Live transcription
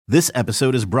This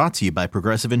episode is brought to you by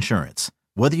Progressive Insurance.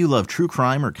 Whether you love true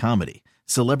crime or comedy,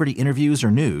 celebrity interviews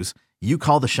or news, you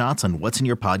call the shots on what's in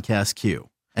your podcast queue.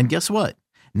 And guess what?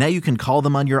 Now you can call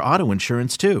them on your auto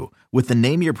insurance too with the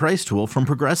Name Your Price tool from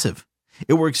Progressive.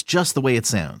 It works just the way it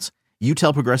sounds. You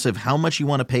tell Progressive how much you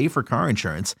want to pay for car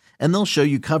insurance, and they'll show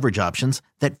you coverage options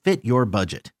that fit your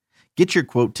budget. Get your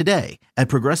quote today at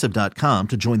Progressive.com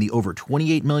to join the over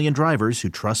 28 million drivers who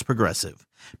trust Progressive.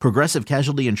 Progressive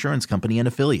Casualty Insurance Company and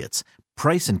Affiliates.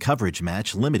 Price and coverage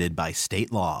match limited by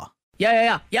state law.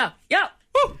 Yeah.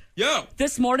 Woo! Yo.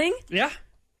 This morning,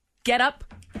 get up,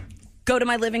 go to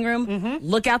my living room,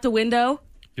 look out the window.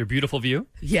 Your beautiful view?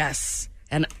 Yes.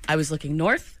 And I was looking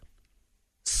north,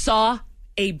 saw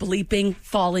a bleeping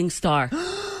falling star.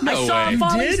 I saw a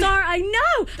falling star. I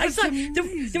know. That's I saw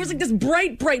there was like this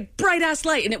bright ass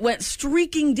light, and it went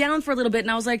streaking down for a little bit.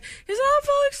 And I was like, "Is that a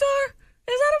falling star?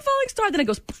 Is that a falling star?" Then it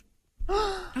goes.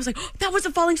 I was like, oh, "That was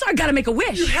a falling star. I gotta make a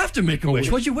wish." You have to make a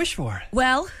wish. What'd you wish for?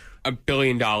 Well, $1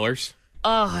 billion. oh,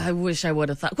 I wish I would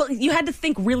have thought. Well, you had to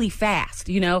think really fast.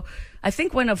 You know, I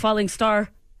think when a falling star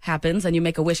happens and you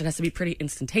make a wish, it has to be pretty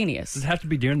instantaneous. Does it have to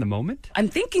be during the moment? I'm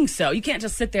thinking so. You can't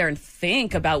just sit there and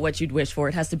think about what you'd wish for.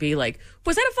 It has to be like,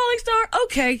 was that a falling star?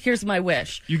 Okay, here's my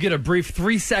wish. You get a brief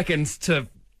 3 seconds to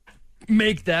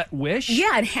make that wish?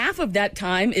 Yeah, and half of that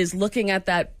time is looking at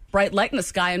that bright light in the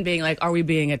sky and being like, are we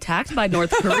being attacked by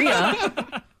North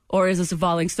Korea? Or is this a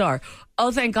falling star? Oh,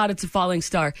 thank God it's a falling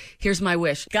star. Here's my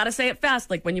wish. Gotta say it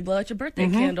fast, like when you blow out your birthday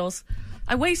candles.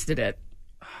 I wasted it.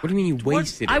 What do you mean you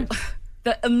wasted it?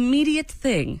 The immediate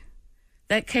thing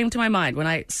that came to my mind when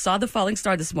I saw the falling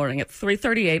star this morning at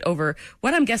 3:38 over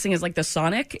what I'm guessing is like the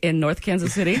Sonic in North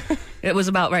Kansas City. It was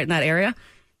about right in that area.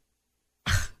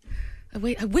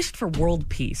 I wished for world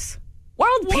peace.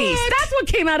 World peace. That's what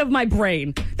came out of my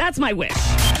brain. That's my wish.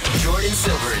 Jordan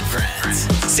Silver and Friends,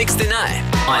 6 to 9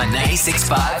 on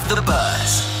 96.5 The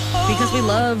Buzz. Because we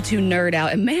love to nerd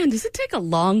out. And man, does it take a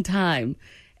long time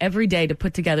every day to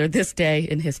put together this day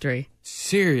in history.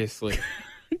 Seriously.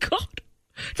 God.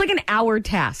 It's like an hour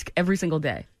task every single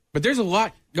day. But there's a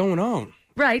lot going on.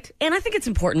 Right. And I think it's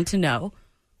important to know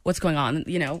what's going on,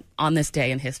 you know, on this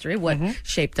day in history, what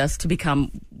shaped us to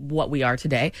become what we are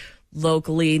today,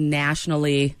 locally,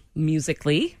 nationally,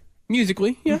 musically.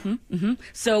 Musically, yeah.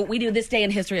 So we do this day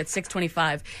in history at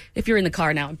 6:25. If you're in the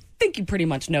car now, I think you pretty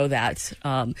much know that.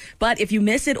 But if you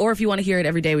miss it or if you want to hear it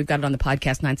every day, we've got it on the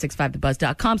podcast,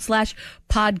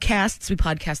 965thebuzz.com/podcasts. We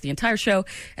podcast the entire show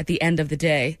at the end of the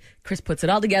day. Chris puts it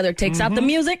all together, takes out the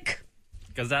music.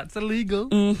 Because that's illegal.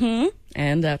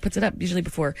 And puts it up usually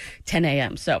before 10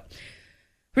 a.m. So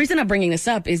the reason I'm bringing this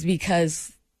up is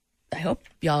because I hope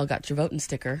y'all got your voting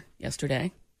sticker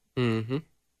yesterday.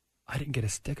 I didn't get a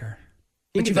sticker.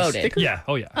 But you voted. Sticker? Yeah.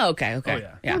 Oh, yeah. Oh, okay. Oh,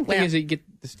 yeah. One thing is that you get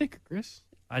the sticker, Chris.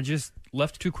 I just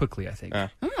left too quickly, I think.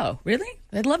 Oh, really?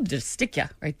 I'd love to just stick you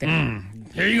right there.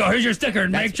 Here you go. Here's your sticker.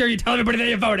 And make sure you tell everybody that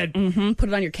you voted. Put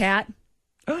it on your cat.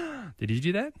 Did you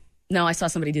do that? No, I saw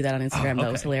somebody do that on Instagram. That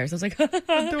was okay. hilarious. I was like,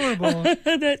 Adorable.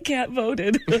 that cat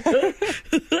voted.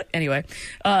 Anyway.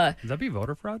 Would that be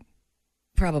voter fraud?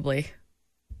 Probably.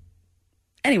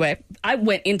 Anyway, I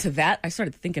went into that. I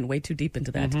started thinking way too deep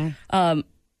into that.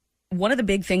 One of the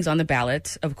big things on the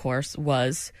ballot, of course,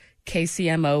 was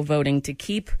KCMO voting to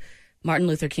keep Martin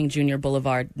Luther King Jr.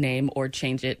 Boulevard name or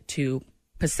change it to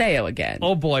Paseo again.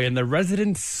 Oh, boy. And the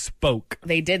residents spoke.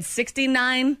 They did.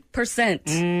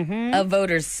 69% of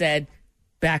voters said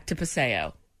back to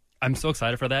Paseo. I'm so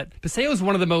excited for that. Paseo is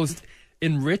one of the most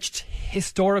enriched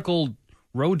historical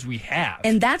roads we have.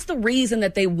 And that's the reason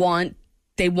that they wanted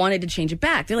to change it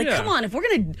back. They're like, come on, if we're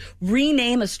going to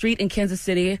rename a street in Kansas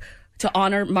City to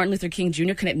honor Martin Luther King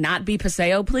Jr., can it not be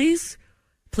Paseo, please?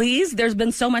 Please? There's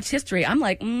been so much history. I'm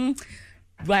like, well,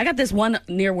 I got this one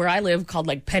near where I live called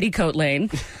like Petticoat Lane.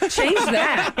 Change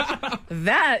that.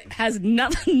 That has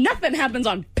nothing happens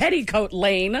on Petticoat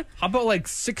Lane. How about like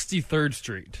 63rd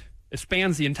Street? It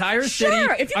spans the entire city.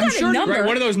 Sure, if you got a number. Right,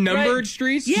 one of those numbered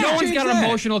streets? Yeah. No one's Change got an that.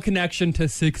 emotional connection to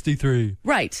 63.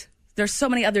 Right. There's so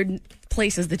many other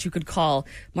places that you could call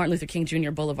Martin Luther King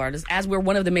Jr. Boulevard, as we're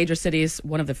one of the major cities,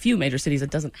 one of the few major cities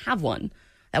that doesn't have one.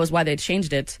 That was why they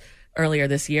changed it earlier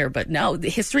this year. But no, the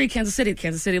history of Kansas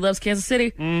City loves Kansas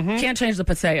City. Can't change the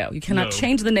Paseo. You cannot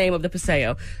change the name of the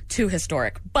Paseo to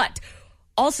historic. But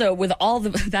also with all the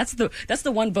that's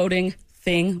the one voting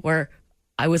thing where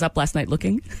I was up last night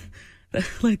looking.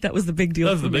 Like that was the big deal.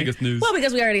 That was for the me. biggest news. Well,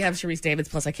 because we already have Sharice Davids,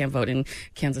 plus I can't vote in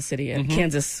Kansas City and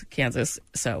Kansas.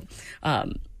 So,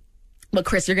 but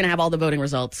Chris, you're going to have all the voting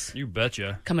results You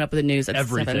betcha. coming up with the news at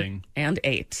Everything. 7 and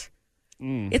 8.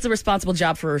 It's a responsible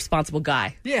job for a responsible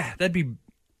guy. Yeah, that'd be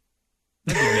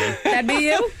That'd be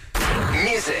you?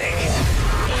 Music,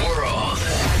 world,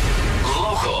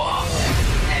 local,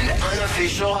 and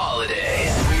unofficial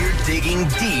holiday. We're digging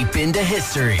deep into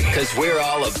history because we're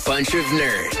all a bunch of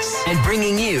nerds. And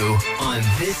bringing you on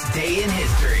This Day in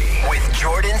History with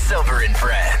Jordan Silver and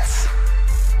Friends.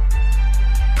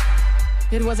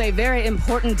 It was a very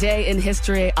important day in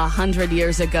history 100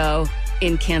 years ago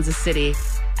in Kansas City,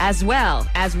 as well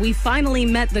as we finally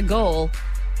met the goal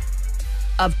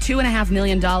of $2.5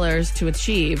 million to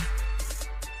achieve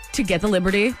to get the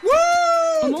Liberty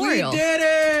Memorial. We did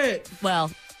it! Well,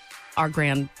 our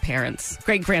grandparents,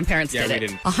 great-grandparents Yeah, did we it.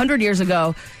 didn't. 100 years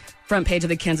ago, front page of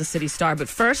the Kansas City Star. But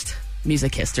first,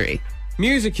 music history.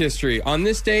 Music history. On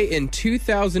this day in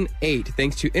 2008,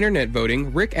 thanks to internet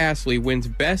voting, Rick Astley wins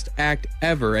Best Act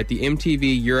Ever at the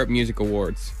MTV Europe Music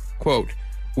Awards. Quote,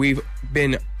 "We've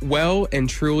been well and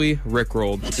truly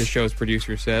Rickrolled," the show's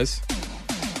producer says.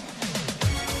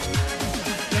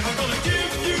 Never gonna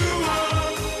give you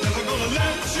up, never gonna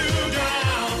let you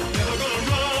down, never gonna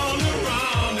run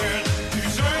around and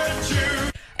desert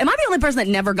you. Am I the only person that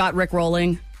never got Rick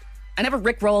rolling? I never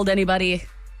Rick rolled anybody.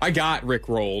 I got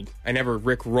Rickrolled. I never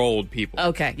Rickrolled people.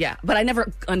 Okay, yeah. But I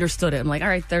never understood it. I'm like, all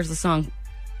right, there's the song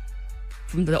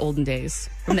from the olden days,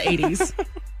 from the 80s.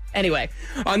 Anyway.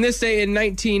 On this day in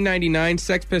 1999,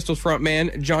 Sex Pistols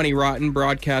frontman Johnny Rotten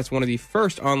broadcast one of the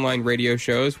first online radio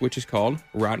shows, which is called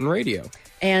Rotten Radio.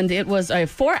 And it was a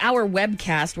 4-hour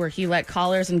webcast where he let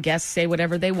callers and guests say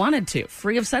whatever they wanted to,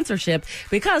 free of censorship,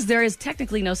 because there is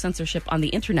technically no censorship on the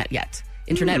internet yet.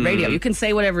 Internet radio. You can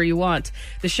say whatever you want.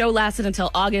 The show lasted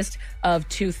until August of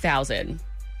 2000.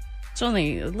 It's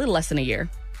only a little less than a year.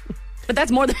 But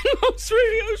that's more than most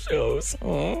radio shows.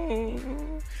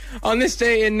 On this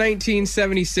day in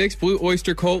 1976, Blue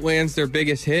Oyster Cult lands their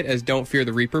biggest hit as Don't Fear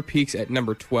the Reaper peaks at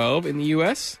number 12 in the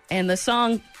U.S. And the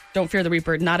song, Don't Fear the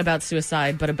Reaper, not about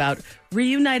suicide, but about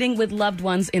reuniting with loved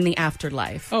ones in the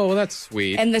afterlife. Oh, well, that's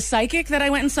sweet. And the psychic that I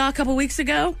went and saw a couple weeks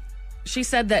ago, she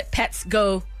said that pets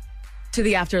go to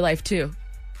the afterlife too,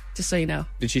 just so you know.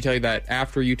 Did she tell you that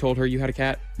after you told her you had a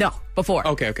cat? No, before.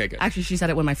 Okay, good. Actually, she said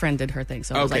it when my friend did her thing,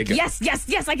 so I was Okay, like, good.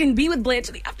 yes, I can be with Blanche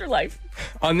in the afterlife.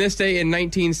 On this day in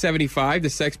 1975, the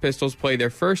Sex Pistols play their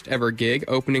first ever gig,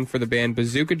 opening for the band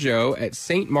Bazooka Joe at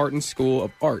St. Martin's School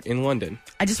of Art in London.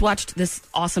 I just watched this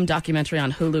awesome documentary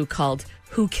on Hulu called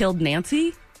Who Killed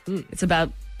Nancy? It's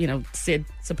about, Sid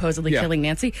supposedly killing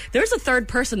Nancy. There's a third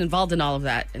person involved in all of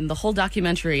that, and the whole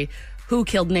documentary, Who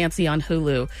Killed Nancy on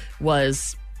Hulu,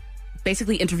 was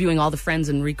basically interviewing all the friends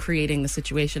and recreating the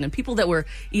situation and people that were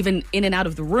even in and out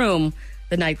of the room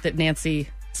the night that Nancy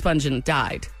Spungen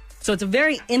died. So it's a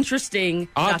very interesting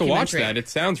I'll have to watch documentary. that. It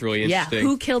sounds really Yeah, interesting.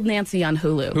 Who Killed Nancy on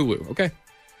Hulu. Hulu, okay.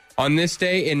 On this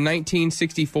day in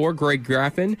 1964, Greg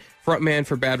Graffin, frontman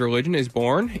for Bad Religion, is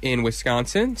born in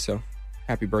Wisconsin. So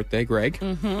happy birthday, Greg.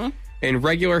 Mm-hmm. In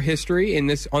regular history, on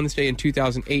this day in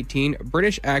 2018,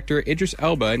 British actor Idris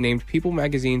Elba named People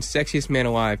magazine's Sexiest Man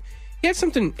Alive. He had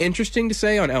something interesting to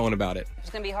say on Ellen about it. It's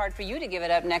going to be hard for you to give it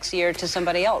up next year to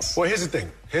somebody else. Well, here's the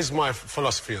thing. Here's my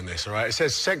philosophy on this, all right? It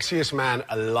says sexiest man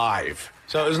alive.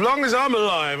 So as long as I'm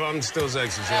alive, I'm still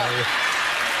sexy. So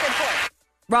Good point.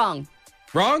 Wrong.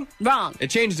 Wrong? It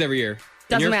changes every year.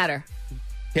 Doesn't matter.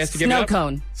 He has to give it Snow up?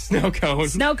 cone. Snow cone.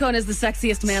 Snow cone is the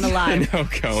sexiest man alive. Snow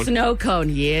cone. Snow cone.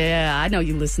 Yeah, I know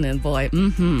you listening, boy.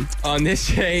 Mm-hmm. On this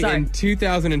day Sorry. in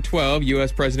 2012,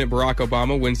 U.S. President Barack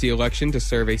Obama wins the election to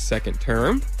serve a second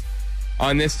term.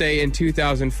 On this day in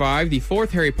 2005, the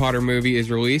fourth Harry Potter movie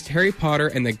is released, Harry Potter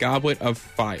and the Goblet of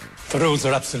Fire. The rules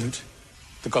are absolute.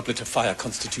 The Goblet of Fire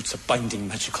constitutes a binding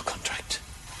magical contract.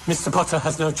 Mr. Potter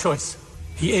has no choice.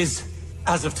 He is,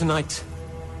 as of tonight,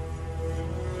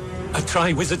 a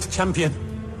Tri-Wizard champion.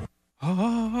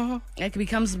 It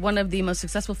becomes one of the most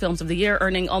successful films of the year,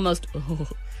 earning almost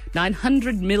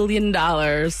 $900 million.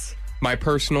 My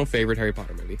personal favorite Harry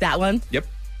Potter movie. That one? Yep.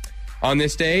 On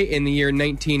this day in the year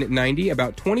 1990,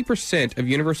 about 20% of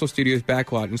Universal Studios'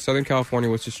 backlot in Southern California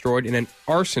was destroyed in an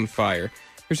arson fire.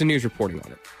 Here's the news reporting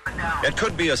on it. It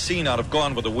could be a scene out of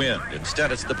Gone with the Wind.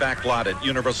 Instead, it's the backlot at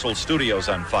Universal Studios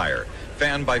on fire.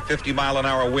 Fanned by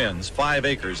 50-mile-an-hour winds, 5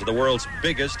 acres of the world's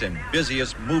biggest and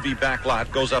busiest movie backlot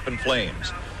goes up in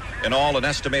flames. In all, an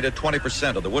estimated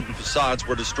 20% of the wooden facades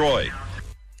were destroyed.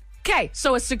 Okay,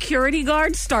 so a security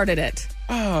guard started it.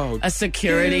 Oh, A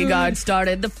security guard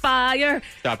started the fire.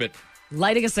 stop it.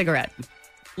 Lighting a cigarette.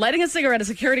 A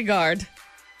security guard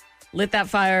lit that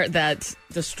fire that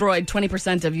destroyed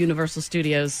 20% of Universal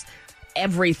Studios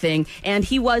everything, and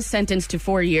he was sentenced to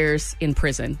 4 years in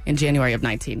prison in January of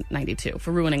 1992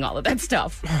 for ruining all of that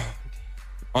stuff.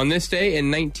 On this day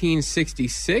in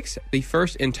 1966, the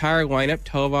first entire lineup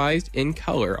televised in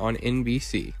color on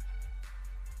NBC.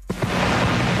 The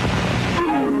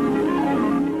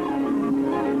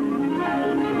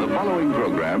following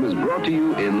program is brought to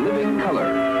you in living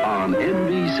color on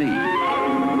NBC.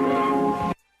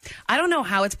 I don't know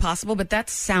how it's possible, but that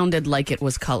sounded like it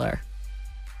was color.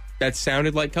 That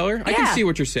sounded like color? I can see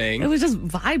what you're saying. It was just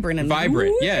vibrant and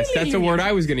vibrant. Yes, that's a word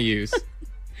I was going to use.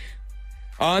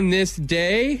 On this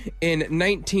day in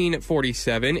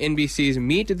 1947, NBC's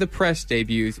Meet the Press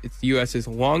debuts. It's the U.S.'s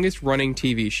longest-running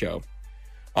TV show.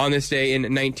 On this day in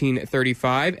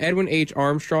 1935, Edwin H.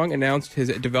 Armstrong announced his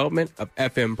development of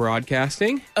FM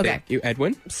broadcasting. Okay. Thank you,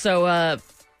 Edwin. So,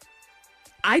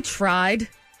 I tried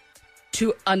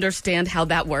to understand how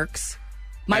that works.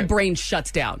 My brain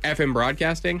shuts down. FM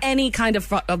broadcasting? Any kind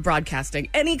of broadcasting.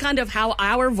 Any kind of how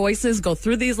our voices go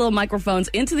through these little microphones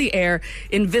into the air,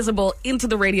 invisible, into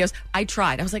the radios. I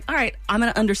tried. I was like, all right, I'm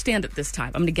going to understand it this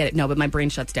time. I'm going to get it. No, but my brain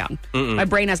shuts down. My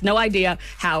brain has no idea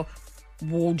how...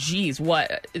 Well, geez,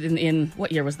 what in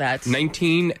what year was that?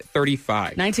 1935.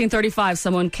 1935,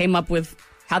 someone came up with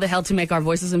how the hell to make our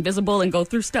voices invisible and go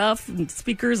through stuff and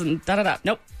speakers and da-da-da.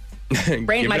 Nope. Give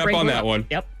it up on that one.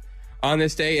 Yep. On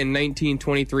this day in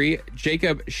 1923,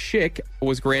 Jacob Schick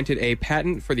was granted a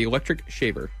patent for the electric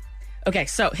shaver. Okay,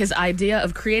 so his idea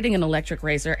of creating an electric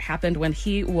razor happened when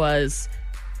he was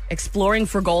exploring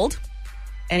for gold,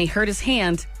 and he hurt his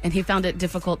hand, and he found it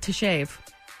difficult to shave.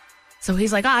 So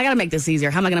he's like, I got to make this easier.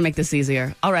 How am I going to make this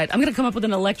easier? All right, I'm going to come up with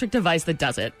an electric device that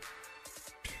does it.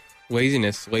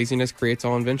 Laziness. Laziness creates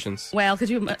all inventions. Well, do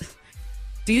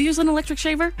you use an electric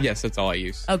shaver? Yes, that's all I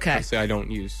use. Okay. Honestly, I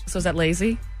don't use. So is that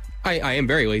lazy? I am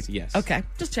very lazy, yes. Okay,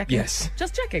 just checking. Yes.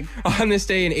 Just checking. On this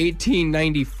day in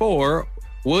 1894,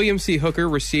 William C. Hooker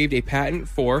received a patent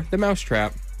for the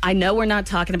mousetrap. I know we're not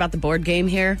talking about the board game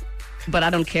here, but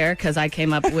I don't care because I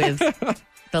came up with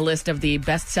the list of the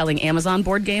best-selling Amazon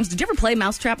board games. Did you ever play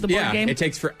Mousetrap, the board game? Yeah, it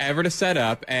takes forever to set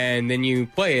up, and then you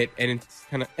play it, and it's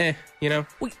kind of you know?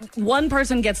 One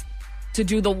person gets to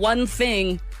do the one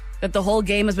thing that the whole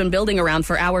game has been building around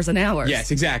for hours and hours.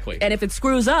 Yes, exactly. And if it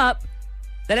screws up,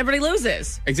 then everybody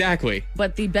loses. Exactly.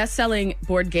 But the best-selling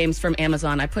board games from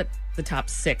Amazon, I put the top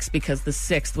 6 because the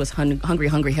 6th was Hungry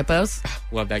Hungry Hippos.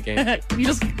 Love that game. That's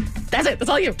it. That's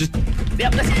all you.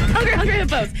 Yep, that's Hungry Hungry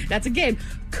Hippos. That's a game.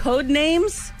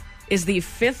 Codenames is the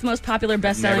 5th most popular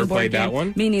best-selling Never board played game. that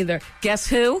one. Me neither. Guess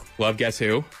Who? Love Guess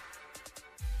Who.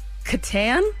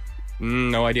 Catan?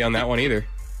 No idea on that one either.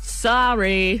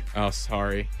 Sorry. Oh,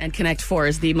 sorry. And Connect 4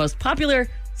 is the most popular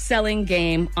selling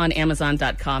game on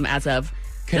Amazon.com as of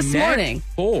this morning.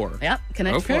 4. Yep,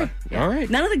 Connect 4. Yeah. All right.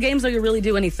 None of the games, though, you really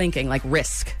do any thinking, like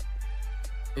Risk.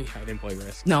 I didn't play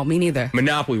Risk. No, me neither.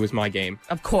 Monopoly was my game.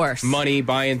 Of course. Money,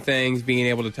 buying things, being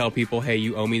able to tell people, hey,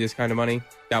 you owe me this kind of money.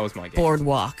 That was my game.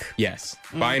 Boardwalk. Yes.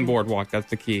 Buying Boardwalk. That's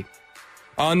the key.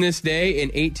 On this day in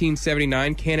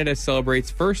 1879, Canada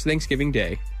celebrates First Thanksgiving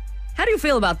Day. How do you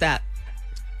feel about that?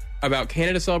 About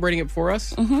Canada celebrating it for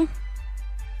us? Mm-hmm.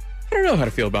 I don't know how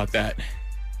to feel about that.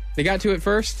 They got to it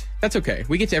first. That's okay.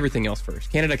 We get to everything else first.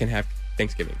 Canada can have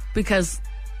Thanksgiving. Because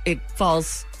it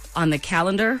falls on the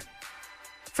calendar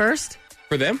first?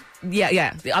 For them?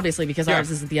 Yeah. Obviously, because ours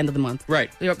is at the end of the month.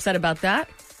 Right. You're upset about that?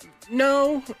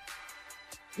 No,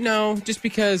 just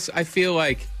because I feel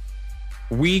like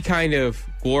we kind of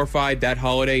glorified that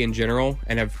holiday in general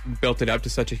and have built it up to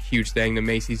such a huge thing, the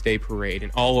Macy's Day Parade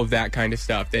and all of that kind of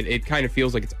stuff, that it kind of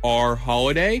feels like it's our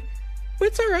holiday. But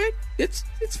it's all right. It's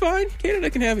fine. Canada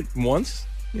can have it once,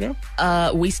 you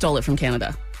know? We stole it from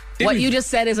Canada. What you just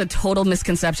said is a total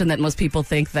misconception that most people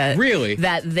think that... Really?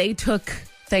 That they took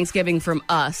Thanksgiving from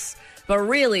us. But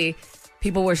really,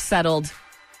 people were settled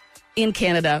in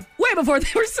Canada way before they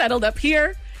were settled up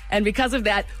here. And because of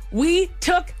that, we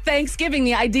took Thanksgiving,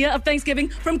 the idea of Thanksgiving,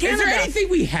 from Canada. Is there anything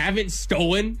we haven't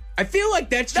stolen? I feel like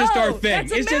that's just our thing.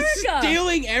 That's it's America. Just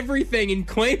stealing everything and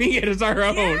claiming it as our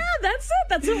own. Yeah, that's it.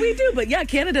 That's what we do. But yeah,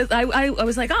 Canada, I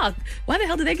was like, why the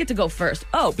hell did they get to go first?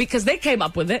 Oh, because they came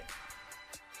up with it.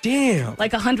 Damn.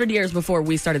 Like 100 years before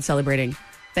we started celebrating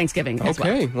Thanksgiving as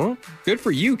well, good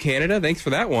for you, Canada. Thanks for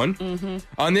that one. Mm-hmm.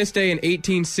 On this day in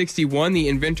 1861, the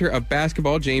inventor of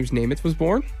basketball, James Namath, was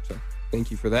born. So thank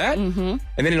you for that. Mm-hmm.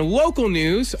 And then in local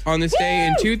news, on this day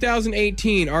in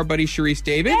 2018, our buddy Sharice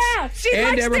Davids. Yeah, she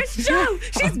likes this show.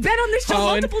 She's been on this show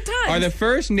multiple times. Are the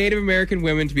first Native American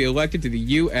women to be elected to the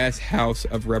U.S. House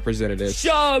of Representatives.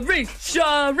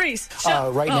 Sharice.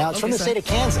 Right now, it's from the state of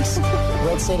Kansas,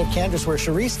 red state of Kansas, where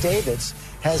Sharice Davids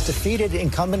has defeated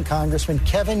incumbent Congressman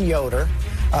Kevin Yoder,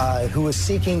 who is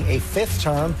seeking a 5th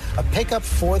term, a pickup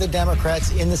for the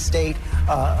Democrats in the state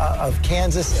of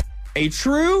Kansas. A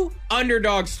true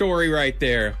underdog story right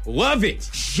there. Love it.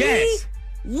 Yes.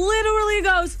 He literally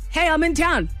goes, "Hey, I'm in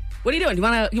town. What are you doing?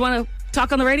 You wanna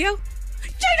talk on the radio?"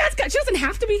 She doesn't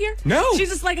have to be here. No. She's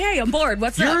just like, "Hey, I'm bored.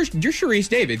 What's up?" You're Sharice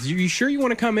Davids. You sure you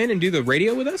want to come in and do the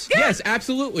radio with us? Yeah. Yes,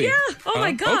 absolutely. Yeah. Oh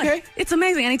my God. Okay. It's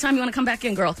amazing. Anytime you want to come back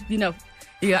in, girl, you know,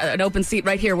 you got an open seat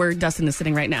right here where Dustin is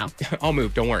sitting right now. I'll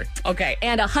move. Don't worry. Okay.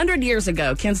 And 100 years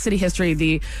ago, Kansas City history,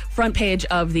 the front page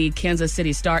of the Kansas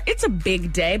City Star. It's a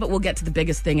big day, but we'll get to the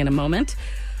biggest thing in a moment.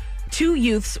 2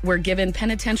 youths were given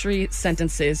penitentiary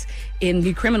sentences in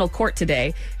the criminal court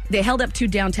today. They held up 2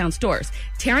 downtown stores.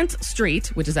 Terrence Street,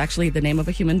 which is actually the name of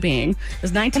a human being,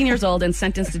 was 19 years old and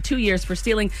sentenced to 2 years for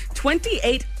stealing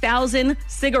 28,000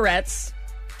 cigarettes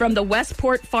from the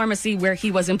Westport pharmacy where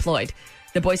he was employed.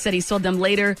 The boy said he sold them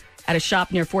later at a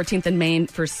shop near 14th and Main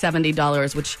for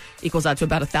 $70, which equals out to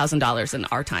about $1,000 in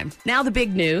our time. Now the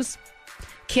big news.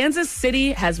 Kansas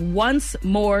City has once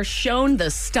more shown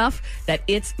the stuff that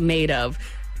it's made of.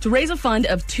 To raise a fund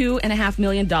of $2.5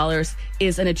 million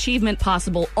is an achievement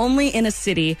possible only in a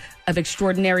city of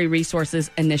extraordinary resources,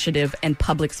 initiative, and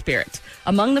public spirit.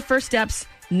 Among the first steps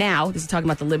now, this is talking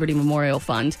about the Liberty Memorial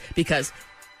Fund, because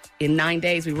in 9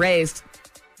 days we raised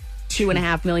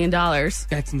 $2.5 million.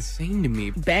 That's insane to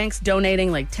me. Banks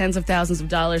donating like tens of thousands of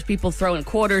dollars, people throwing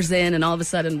quarters in, and all of a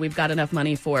sudden we've got enough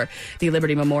money for the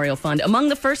Liberty Memorial Fund. Among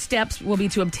the first steps will be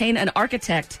to obtain an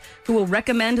architect who will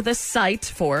recommend the site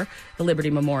for the Liberty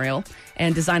Memorial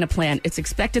and design a plan. It's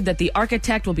expected that the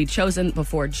architect will be chosen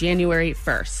before January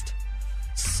 1st.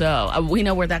 So we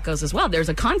know where that goes as well. There's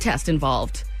a contest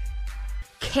involved.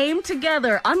 Came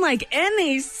together, unlike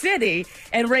any city,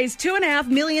 and raised $2.5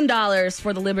 million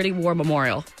for the Liberty War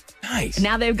Memorial. Nice.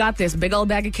 Now they've got this big old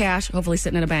bag of cash, hopefully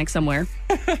sitting in a bank somewhere.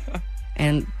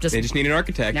 And they just need an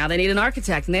architect. Now they need an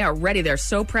architect, and they are ready. They're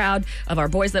so proud of our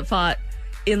boys that fought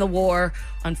in the war.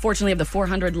 Unfortunately, of the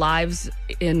 400 lives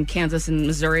in Kansas and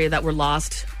Missouri that were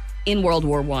lost in World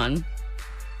War I.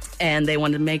 And they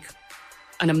wanted to make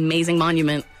an amazing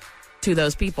monument to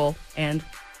those people, and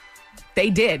they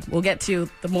did. We'll get to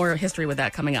the more history with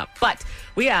that coming up. But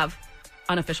we have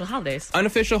unofficial holidays.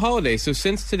 Unofficial holidays. So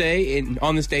since today,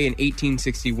 on this day in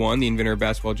 1861, the inventor of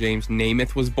basketball, James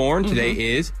Namath, was born, today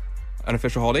is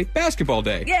unofficial holiday, Basketball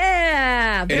Day.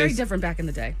 Yeah! Very different back in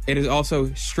the day. It is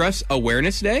also Stress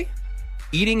Awareness Day,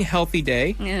 Eating Healthy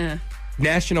Day,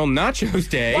 National Nachos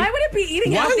Day. Why would it be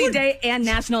Eating Healthy Day and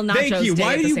National Nachos Thank you. Day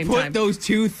Why at do the you same put time? those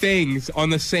two things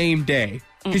on the same day?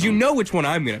 Because you know which one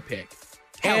I'm going to pick.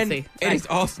 Healthy. And it is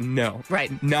also,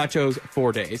 nachos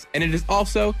 4 days. And it is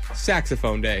also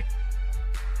Saxophone Day.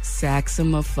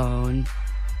 Saxophone.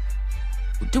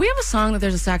 Do we have a song that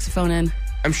there's a saxophone in?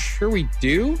 I'm sure we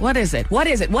do. What is it? What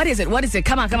is it? What is it? What is it?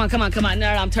 Come on. No,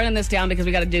 I'm turning this down because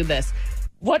we got to do this.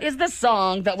 What is the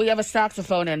song that we have a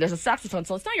saxophone in? There's a saxophone,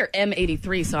 so it's not your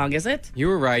M83 song, is it? You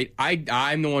were right.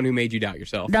 I'm the one who made you doubt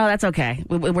yourself. No, that's okay.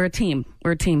 We're a team.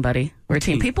 We're a team, buddy. We're a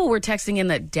team. People were texting in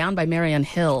that Down by Marion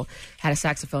Hill had a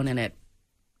saxophone in it.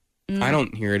 I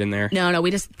don't hear it in there. No,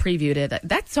 we just previewed it.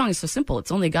 That song is so simple.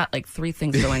 It's only got like 3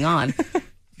 things going on.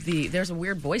 There's a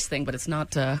weird voice thing, but it's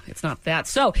not that.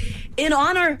 So, in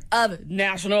honor of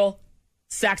National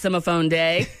Saxophone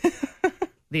Day,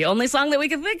 the only song that we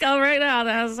can think of right now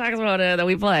that has a saxophone in it that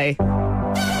we play.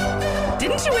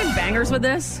 Didn't you win bangers with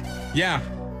this? Yeah.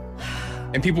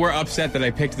 And people were upset that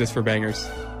I picked this for bangers.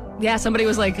 Yeah, somebody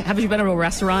was like, have you been to a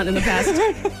restaurant in the past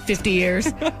 50 years?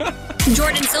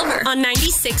 Jordan Silver on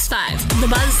 96.5. The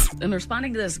Buzz. I'm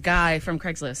responding to this guy from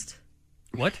Craigslist.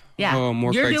 What? Yeah. Oh,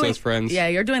 more Craigslist friends. Yeah,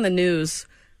 you're doing the news,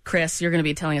 Chris. You're going to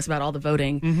be telling us about all the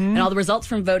voting and all the results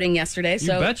from voting yesterday.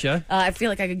 So, you betcha. I feel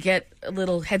like I could get a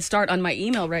little head start on my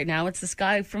email right now. It's this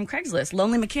guy from Craigslist,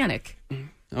 Lonely Mechanic.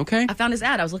 Okay. I found his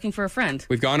ad. I was looking for a friend.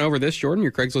 We've gone over this, Jordan.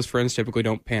 Your Craigslist friends typically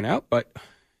don't pan out, but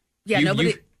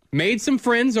you've made some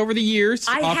friends over the years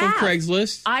of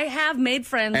Craigslist. I have made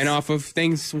friends. And off of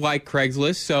things like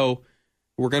Craigslist, so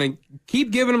we're going to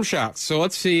keep giving them shots. So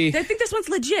let's see. I think this one's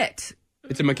legit.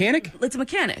 It's a mechanic? It's a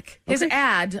mechanic. His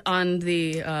ad on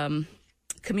the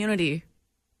community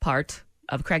part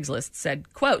of Craigslist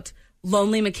said, quote,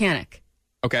 Lonely Mechanic.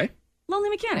 Okay. Lonely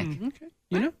Mechanic. Okay.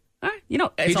 You know? All right. You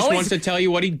know, he just wants to tell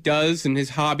you what he does and his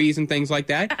hobbies and things like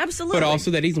that. Absolutely. But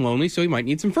also that he's lonely, so he might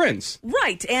need some friends.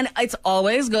 Right. And it's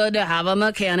always good to have a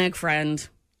mechanic friend.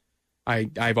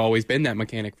 I've always been that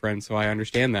mechanic friend, so I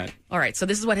understand that. All right. So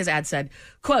this is what his ad said.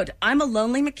 Quote, I'm a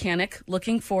lonely mechanic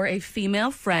looking for a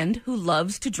female friend who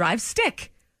loves to drive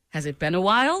stick. Has it been a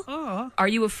while? Are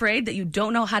you afraid that you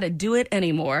don't know how to do it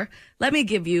anymore? Let me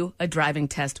give you a driving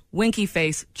test. Winky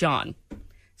face, John.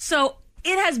 So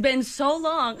It has been so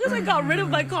long because I got rid of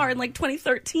my car in like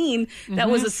 2013. That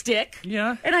was a stick.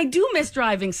 Yeah. And I do miss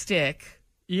driving stick.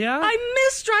 Yeah? I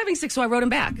miss driving stick, so I wrote him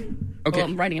back. Okay. Well,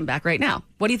 I'm writing him back right now.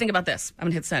 What do you think about this? I'm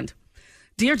going to hit send.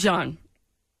 Dear John,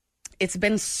 it's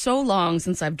been so long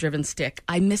since I've driven stick.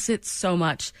 I miss it so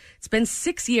much. It's been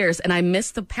 6 years, and I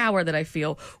miss the power that I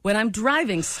feel when I'm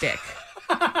driving stick.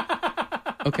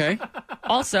 Okay.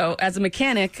 Also, as a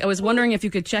mechanic, I was wondering if you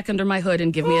could check under my hood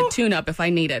and give me a tune-up if I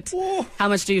need it. How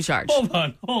much do you charge? Hold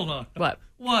on. What?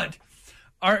 What?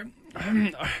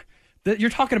 You're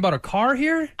talking about a car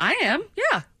here? I am.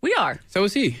 Yeah, we are. So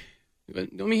is he.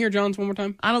 Let me hear John's one more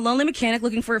time. I'm a lonely mechanic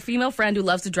looking for a female friend who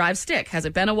loves to drive stick. Has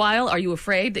it been a while? Are you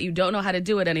afraid that you don't know how to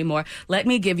do it anymore? Let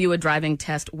me give you a driving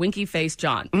test. Winky face,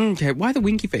 John. Okay, why the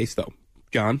winky face, though,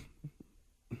 John?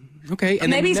 Okay. And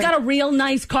Maybe he's got a real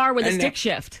nice car with a stick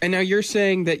shift. And now you're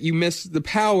saying that you miss the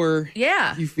power.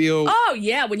 Yeah. You feel... Oh,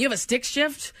 yeah. When you have a stick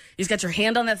shift, you just got your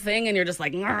hand on that thing and you're just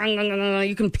like...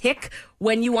 You can pick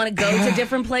when you want to go to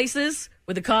different places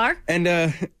with the car. And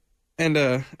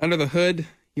under the hood...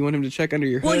 You want him to check under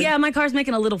your hood? Well, yeah, my car's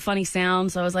making a little funny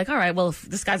sound, so I was like, all right, well, if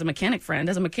this guy's a mechanic friend,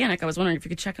 as a mechanic, I was wondering if you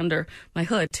could check under my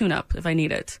hood, tune up if I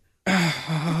need it.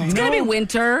 It's going to be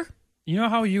winter. You know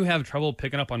how you have trouble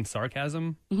picking up on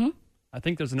sarcasm? Mm-hmm. I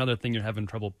think there's another thing you're having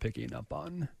trouble picking up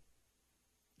on.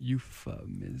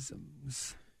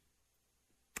 Euphemisms.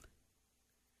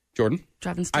 Jordan?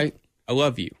 Driving stick. I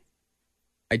love you.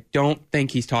 I don't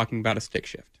think he's talking about a stick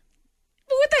shift.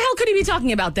 Well, what the hell could he be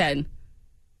talking about then?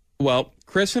 Well,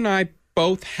 Chris and I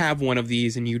both have one of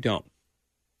these and you don't.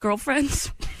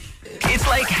 Girlfriends? It's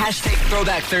like hashtag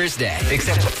Throwback Thursday,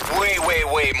 except way, way,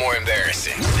 way more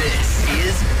embarrassing. This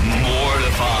is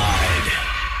Mortified.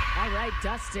 All right,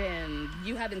 Dustin,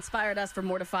 you have inspired us for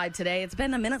Mortified today. It's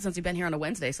been a minute since you've been here on a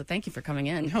Wednesday, so thank you for coming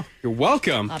in. No, you're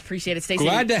welcome. I appreciate it. Stacey,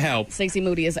 Glad to help. Stacey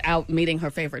Moody is out meeting her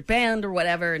favorite band or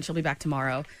whatever, and she'll be back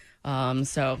tomorrow.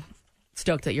 So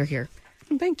stoked that you're here.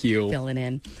 Thank you. Filling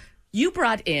in. You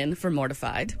brought in for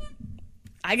Mortified.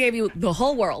 I gave you the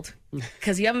whole world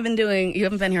because you haven't been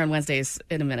here on Wednesdays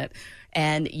in a minute,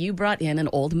 and you brought in an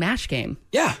old MASH game.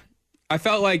 Yeah. I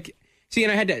felt like, and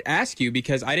I had to ask you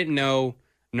because I didn't know,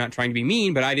 I'm not trying to be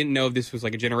mean, but I didn't know if this was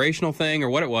like a generational thing or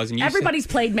what it was. And you Everybody's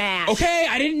played MASH. Okay,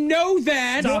 I didn't know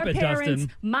that. Stop Your it, parents,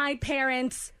 Dustin. my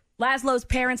parents, Laszlo's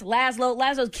parents,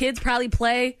 Laszlo's kids probably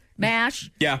play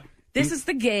MASH. Yeah. This is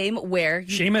the game where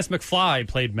Seamus McFly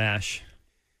played MASH.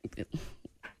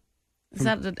 Is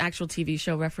that an actual TV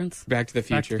show reference? Back to the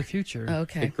Future. Back to the Future. Oh,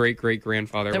 okay. The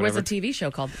great-great-grandfather. There was a TV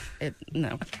show called there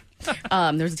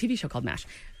was a TV show called MASH.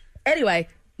 Anyway,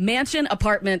 mansion,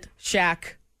 apartment,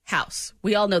 shack, house.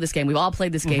 We all know this game. We've all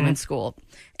played this game in school.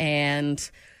 And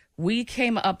we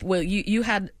came up with you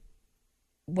had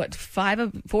what, 4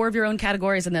 of your own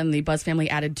categories, and then the Buzz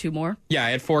family added 2 more? Yeah, I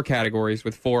had 4 categories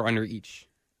with 4 under each.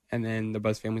 And then the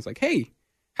Buzz family's like, hey,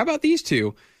 how about these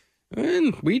 2?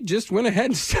 And we just went ahead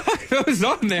and stuck those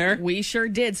on there. We sure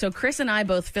did. So Chris and I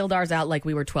both filled ours out like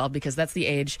we were 12 because that's the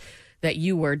age that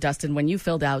you were, Dustin, when you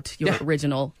filled out your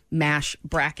original MASH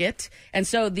bracket. And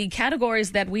so the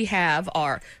categories that we have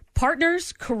are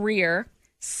partners, career,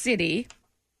 city,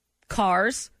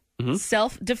 cars,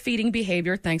 self-defeating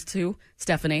behavior, thanks to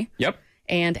Stephanie. Yep.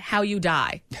 And how you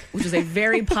die, which is a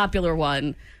very popular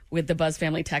one with the Buzz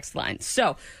family text line.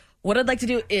 So what I'd like to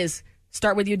do is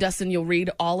start with you, Dustin. You'll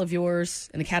read all of yours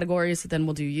in the categories. Then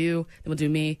we'll do you. Then we'll do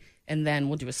me. And then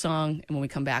we'll do a song. And when we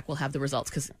come back, we'll have the results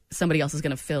because somebody else is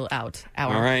going to fill out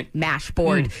our MASH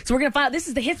board. So we're going to find out. This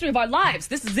is the history of our lives.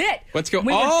 This is it. Let's go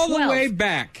all the way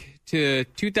back to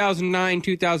 2009,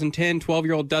 2010,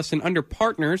 12-year-old Dustin. Under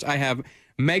partners, I have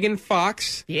Megan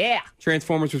Fox. Yeah.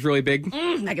 Transformers was really big.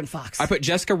 Megan Fox. I put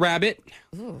Jessica Rabbit.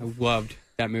 Ooh. I loved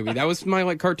that movie. That was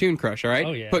my cartoon crush, all right?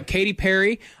 Oh, yeah. Put Katy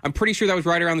Perry. I'm pretty sure that was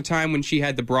right around the time when she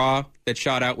had the bra that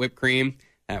shot out whipped cream.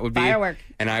 That would be Firework.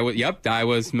 And I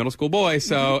was middle school boy.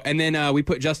 So, and then we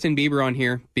put Justin Bieber on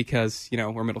here because,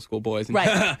 we're middle school boys. And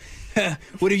Right.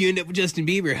 What do you end up with Justin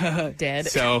Bieber? Dead.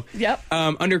 So, Yep.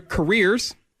 Under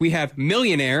careers, we have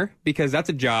millionaire because that's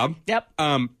a job. Yep.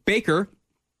 Baker.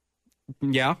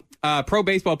 Yeah. Pro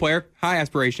baseball player. High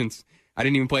aspirations. I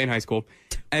didn't even play in high school.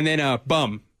 And then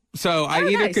bum. So I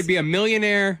either nice. could be a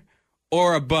millionaire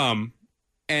or a bum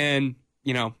and,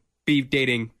 be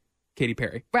dating Katy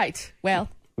Perry. Right. Well,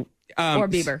 or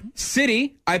Bieber.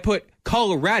 City, I put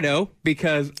Colorado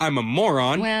because I'm a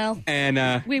moron. Well,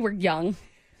 and we were young.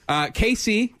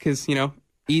 KC, because,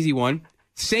 easy one.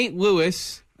 St.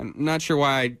 Louis, I'm not sure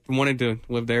why I wanted to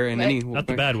live there. In any Not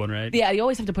the bad one, right? Yeah, you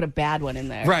always have to put a bad one in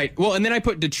there. Right. Well, and then I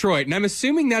put Detroit, and I'm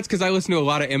assuming that's because I listened to a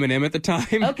lot of Eminem at the time.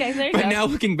 Okay, there you but go. now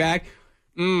looking back,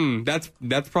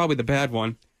 That's probably the bad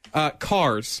one.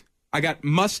 Cars. I got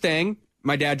Mustang.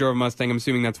 My dad drove a Mustang. I'm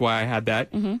assuming that's why I had that.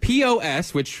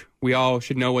 POS, which we all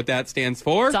should know what that stands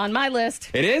for. It's on my list.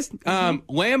 It is.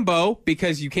 Lambo,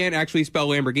 because you can't actually spell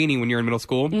Lamborghini when you're in middle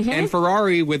school. And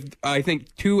Ferrari with, I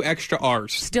think, 2 extra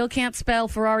R's. Still can't spell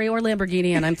Ferrari or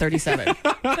Lamborghini, and I'm 37.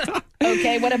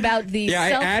 Okay, what about the I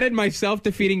added my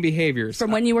self-defeating behaviors. from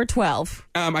when you were 12?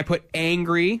 I put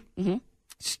angry,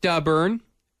 stubborn,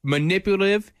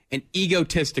 manipulative, and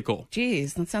egotistical.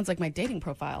 Jeez, that sounds like my dating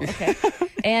profile. Okay.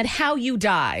 And how you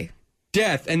die.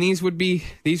 Death, and these would be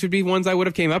ones I would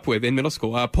have came up with in middle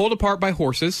school. Pulled apart by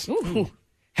horses,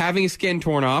 having skin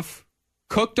torn off,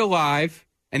 cooked alive,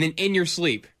 and then in your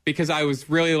sleep. Because I was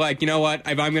really like, you know what?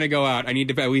 If I'm going to go out, I need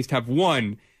to at least have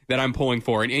one that I'm pulling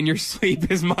for. And in your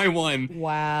sleep is my one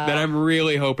that I'm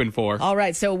really hoping for. All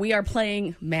right, so we are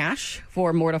playing MASH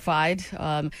for Mortified.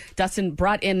 Dustin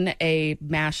brought in a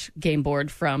MASH game board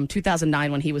from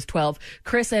 2009 when he was 12.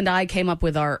 Chris and I came up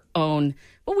with our own.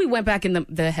 Well, we went back in the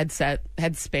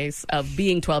headspace of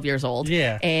being 12 years old.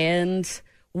 Yeah. And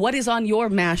what is on your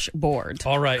MASH board?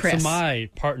 All right, Chris? so my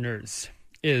partners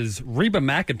is Reba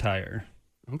McEntire.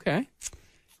 Okay.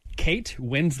 Kate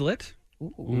Winslet.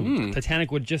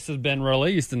 Titanic would just have been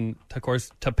released. And, of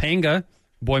course, Topanga,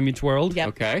 Boy Meets World. Yep.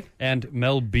 Okay. And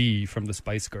Mel B from the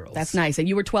Spice Girls. That's nice. And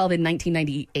you were 12 in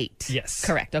 1998. Yes.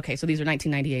 Correct. Okay, so these are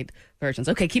 1998 versions.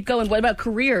 Okay, keep going. What about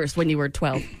careers when you were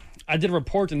 12? I did a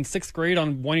report in 6th grade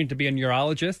on wanting to be a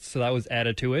neurologist, so that was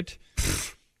added to it.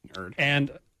 Nerd.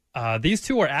 And these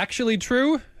two are actually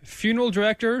true. Funeral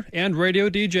director and radio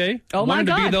DJ. Oh, my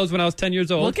Wanted to be God. those when I was 10 years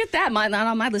old. Look at that. Not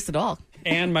on my list at all.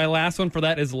 And my last one for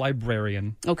that is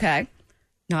librarian. Okay.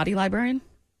 Naughty librarian?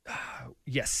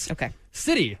 Yes. Okay.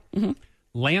 City.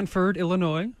 Lanford,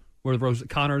 Illinois, where the Rose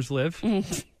Connors live.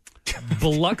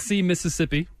 Biloxi,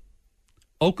 Mississippi.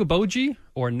 Okoboji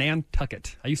or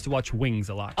Nantucket. I used to watch Wings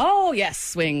a lot. Oh, yes,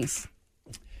 swings.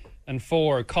 And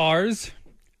for cars,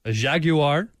 a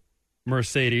Jaguar,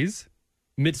 Mercedes,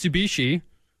 Mitsubishi,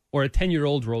 or a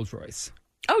 10-year-old Rolls Royce.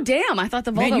 Oh, damn. I thought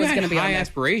the Volvo Man, you was had going to be on high there.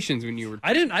 aspirations when you were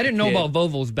I didn't know about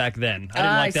Volvos back then. I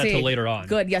didn't like that till later on.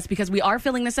 Good, yes, because we are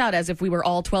filling this out as if we were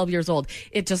all 12 years old.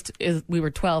 It just is, we were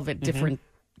 12 at different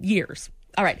years.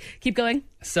 All right, keep going.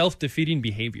 Self-defeating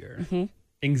behavior.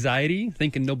 Anxiety,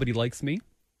 thinking nobody likes me.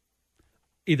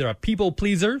 Either a people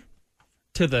pleaser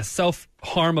to the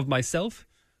self-harm of myself,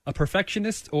 a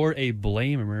perfectionist, or a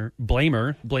blamer,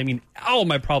 blaming all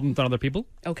my problems on other people.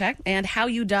 Okay, and how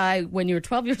you die when you're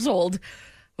 12 years old.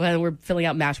 Well, we're filling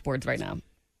out MASH boards right now.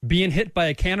 Being hit by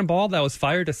a cannonball that was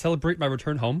fired to celebrate my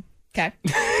return home. Okay.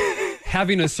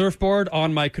 Having a surfboard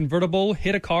on my convertible,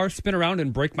 hit a car, spin around,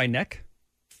 and break my neck.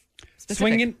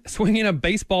 Specific. Swinging a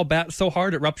baseball bat so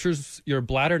hard it ruptures your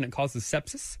bladder and it causes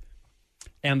sepsis.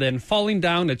 And then falling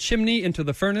down a chimney into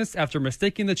the furnace after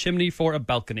mistaking the chimney for a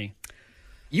balcony.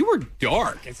 You were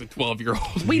dark as a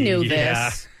 12-year-old. We knew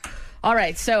this. All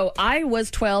right, so I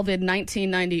was 12 in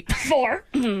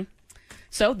 1994.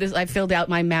 So I filled out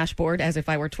my MASH board as if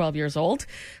I were 12 years old.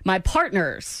 My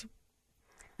partners,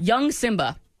 young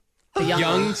Simba.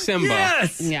 Young Simba.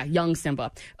 Yes! Yeah, young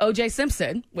Simba. O.J.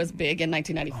 Simpson was big in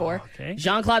 1994. Oh, okay.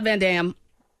 Jean-Claude Van Damme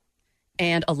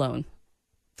and Alone.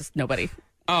 Just nobody.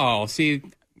 Oh, see,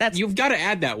 you've got to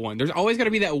add that one. There's always got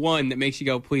to be that one that makes you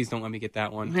go, please don't let me get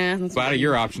that one. That's But out of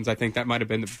your options, I think that might have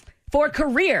been the... For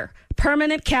career,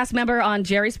 permanent cast member on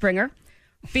Jerry Springer,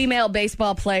 female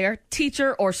baseball player,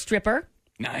 teacher or stripper.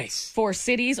 Nice. For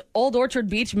cities, Old Orchard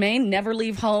Beach, Maine, never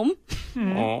leave home.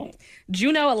 Oh.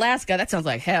 Juneau, Alaska, that sounds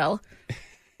like hell.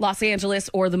 Los Angeles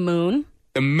or the moon.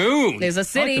 The moon is a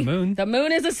city. I like the moon. The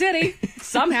moon is a city.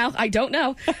 Somehow, I don't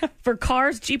know. For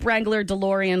cars, Jeep Wrangler,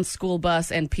 DeLorean, school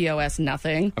bus, and POS,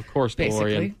 nothing. Of course,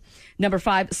 basically. DeLorean. Number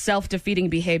 5, self-defeating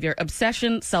behavior,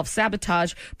 obsession,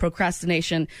 self-sabotage,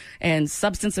 procrastination, and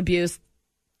substance abuse.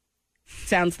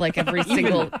 Sounds like every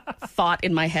single thought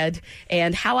in my head.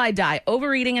 And how I die,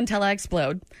 overeating until I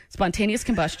explode, spontaneous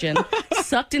combustion,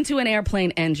 sucked into an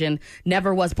airplane engine,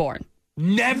 never was born.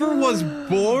 Never was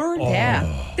born?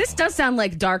 Yeah. This does sound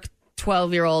like dark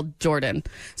 12-year-old Jordan.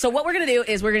 So what we're going to do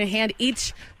is we're going to hand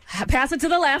each, pass it to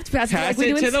the left. Pass it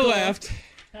to the school. left.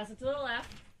 Pass it to the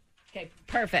left. Okay,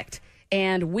 perfect.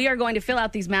 And we are going to fill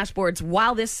out these MASH boards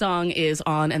while this song is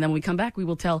on. And then when we come back, we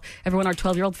will tell everyone our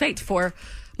 12-year-old fate for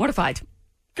Mortified.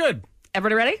 Good.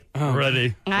 Everybody ready?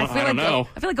 Ready. I don't know.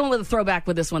 I feel like going with a throwback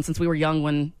with this one since we were young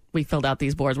when we filled out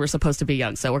these boards. We're supposed to be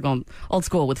young, so we're going old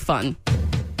school with fun.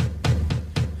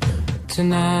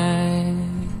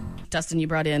 Tonight. Dustin, you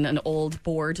brought in an old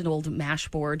board, an old MASH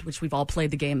board, which we've all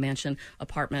played the game: mansion,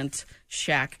 apartment,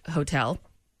 shack, hotel.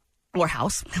 or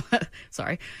house.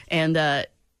 Sorry. And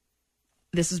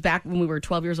this is back when we were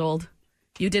 12 years old.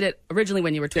 You did it originally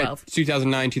when you were 12.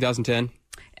 2009, 2010.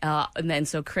 And then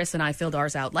so Chris and I filled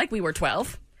ours out like we were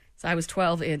 12. So I was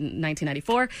 12 in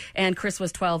 1994, and Chris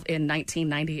was 12 in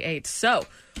 1998. So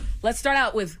let's start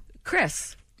out with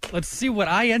Chris. Let's see what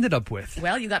I ended up with.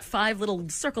 Well, you got 5 little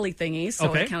circly thingies, so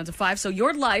Okay. it counted to 5. So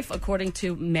your life, according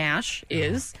to MASH,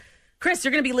 is... Chris,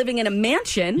 you're going to be living in a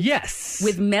mansion. Yes.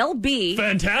 With Mel B.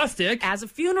 Fantastic. As a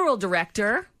funeral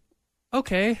director.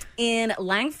 Okay. In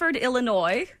Langford,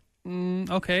 Illinois.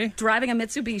 Okay. Driving a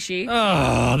Mitsubishi.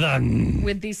 Oh, then.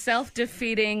 With the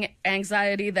self-defeating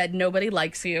anxiety that nobody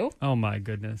likes you. Oh, my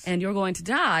goodness. And you're going to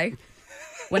die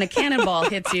when a cannonball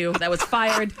hits you that was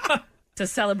fired to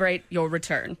celebrate your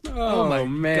return. Oh, my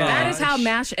man. That is how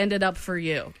MASH ended up for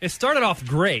you. It started off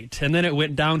great, and then it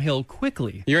went downhill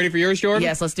quickly. You ready for yours, Jordan?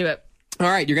 Yes, let's do it. All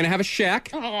right, you're going to have a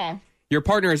shack. Your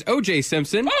partner is O.J.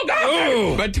 Simpson. Oh,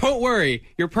 God! But don't worry,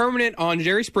 you're permanent on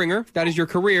Jerry Springer. That is your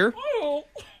career. You're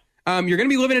going to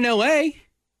be living in L.A.,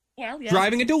 Well, yes.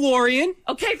 driving a DeLorean.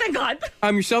 Okay, thank God.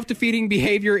 Your self-defeating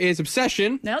behavior is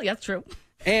obsession. No, yeah, that's true.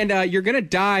 And you're going to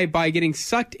die by getting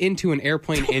sucked into an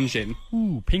airplane engine.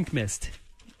 Ooh, pink mist.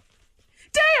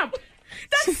 Damn!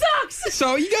 That sucks!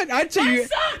 So you got, I'd say That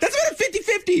sucks! that's about a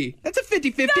 50-50. That's a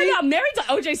 50-50. No, I'm married to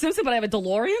O.J. Simpson, but I have a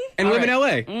DeLorean? And All live in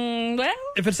right. L.A. Well,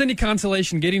 If it's any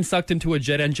consolation, getting sucked into a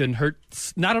jet engine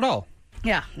hurts not at all.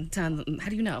 yeah. How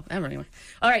do you know? Anyway.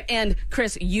 All right, and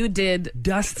Chris, you did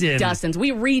Dustin's.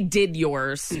 We redid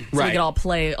yours so we Right. could all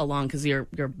play along because your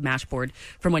MASH board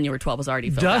from when you were 12 was already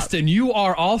filled Dustin, you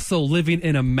are also living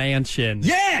in a mansion.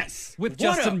 Yes! With What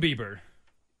Justin up? Bieber.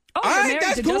 Oh, All you're right, married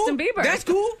that's to cool. Justin Bieber. That's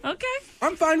cool. Okay.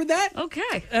 I'm fine with that.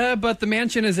 Okay. But the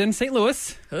mansion is in St.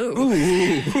 Louis.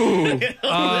 Ooh.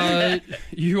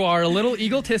 You are a little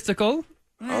egotistical.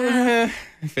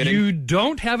 Fitting. You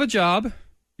don't have a job.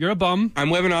 You're a bum. I'm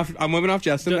living off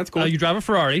Justin. That's cool. You drive a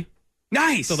Ferrari.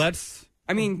 Nice. So that's...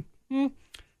 I mean,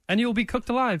 and you'll be cooked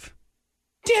alive.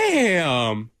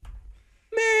 damn.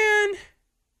 Man.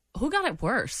 Who got it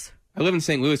worse? I live in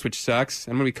St. Louis, which sucks.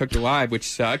 I'm going to be cooked alive, which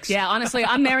sucks. Yeah, honestly,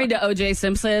 I'm married to O.J.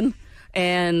 Simpson,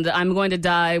 and I'm going to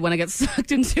die when I get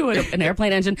sucked into an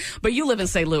airplane engine. But you live in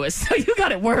St. Louis, so you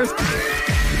got it worse.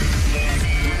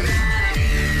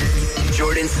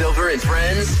 Jordan Silver and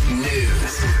Friends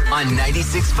News on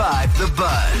 96.5 The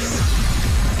Buzz.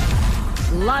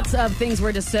 Lots of things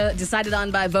were decided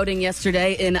on by voting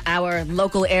yesterday in our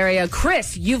local area.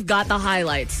 Chris, you've got the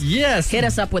highlights. Yes. Hit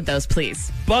us up with those,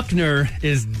 please. Buckner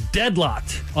is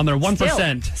deadlocked on their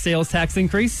 1% sales tax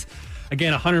increase.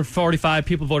 Again, 145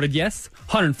 people voted yes,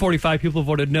 145 people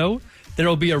voted no. There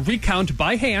will be a recount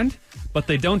by hand, but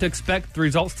they don't expect the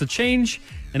results to change,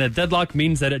 and a deadlock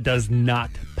means that it does not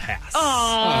pass.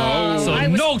 Oh. So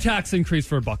no tax increase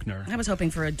for Buckner. I was hoping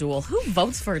for a duel. Who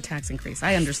votes for a tax increase?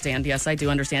 I understand. Yes, I do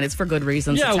understand. It's for good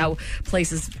reasons. Yeah. It's how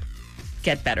places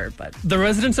get better, but... The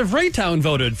residents of Raytown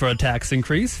voted for a tax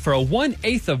increase for a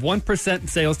 1/8 of 1%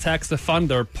 sales tax to fund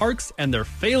their parks and their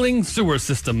failing sewer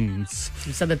systems.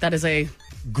 You said that is a...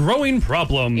 growing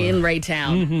problem. in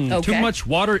Raytown. Okay. Too much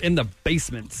water in the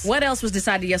basements. What else was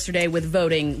decided yesterday with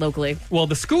voting locally? Well,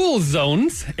 the school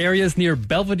zones, areas near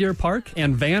Belvedere Park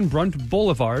and Van Brunt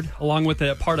Boulevard, along with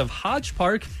a part of Hodge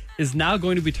Park, is now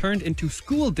going to be turned into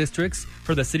school districts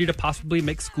for the city to possibly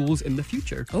make schools in the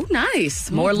future. Oh, nice.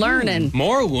 More learning.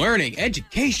 More learning.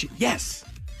 Education. Yes.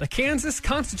 The Kansas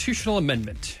Constitutional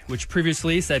Amendment, which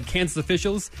previously said Kansas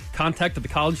officials contacted the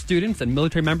college students and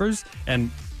military members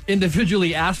and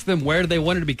individually asked them where they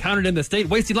wanted to be counted in the state,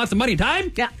 wasting lots of money and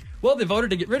time. Yeah. Well, they voted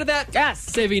to get rid of that. Yes.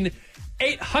 Saving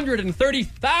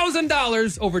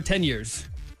 $830,000 over 10 years.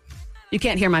 You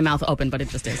can't hear my mouth open, but it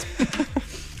just is.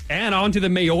 And on to the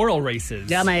mayoral races.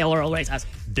 Yeah, mayoral races.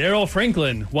 Darrell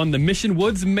Franklin won the Mission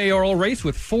Woods mayoral race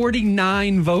with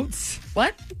 49 votes.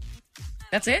 What?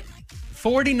 That's it?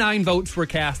 49 votes were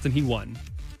cast and he won.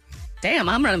 Damn,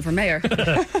 I'm running for mayor.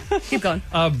 Keep going.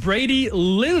 Brady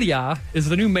Lilia is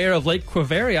the new mayor of Lake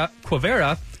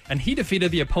Quivera, and he defeated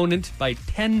the opponent by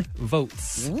 10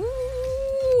 votes.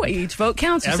 Ooh, each vote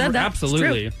counts. You said that.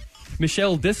 Absolutely. It's true.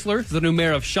 Michelle Dissler is the new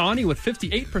mayor of Shawnee with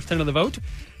 58% of the vote.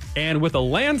 And with a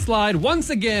landslide, once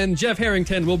again, Jeff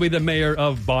Harrington will be the mayor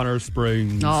of Bonner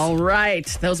Springs. All right.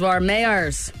 Those were our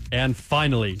mayors. And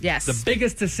finally, yes, the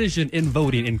biggest decision in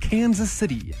voting in Kansas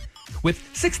City. With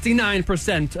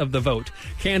 69% of the vote,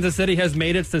 Kansas City has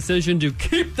made its decision to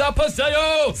keep the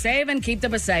Paseo! Save and keep the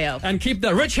Paseo. And keep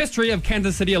the rich history of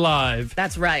Kansas City alive.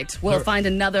 That's right. We'll find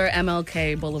another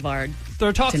MLK Boulevard There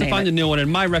are talks to to name find it. a new one,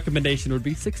 and my recommendation would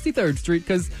be 63rd Street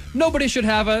because nobody should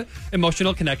have an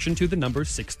emotional connection to the number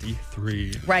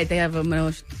 63. Right, they have a...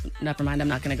 Never mind, I'm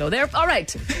not going to go there. All right.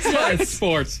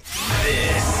 Sports.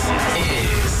 This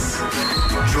is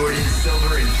Jordan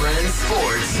Silver and Friends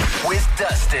Sports with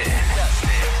Dustin.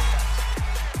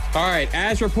 All right,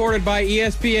 as reported by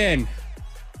ESPN,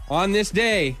 on this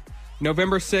day,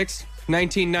 November 6th,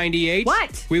 1998.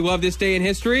 What? We love this day in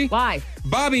history. Why?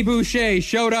 Bobby Boucher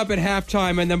showed up at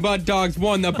halftime and the Mud Dogs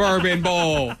won the Bourbon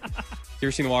Bowl. You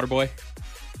ever seen The Waterboy?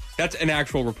 That's an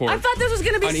actual report. I thought this was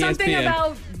going to on be something ESPN.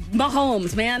 about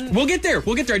Mahomes, man. We'll get there.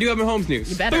 I do have Mahomes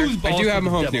news. You better. I do have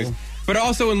Mahomes news. But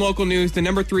also in local news, the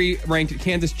number 3 ranked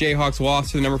Kansas Jayhawks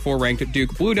lost to the number 4 ranked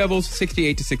Duke Blue Devils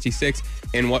 68-66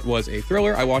 in what was a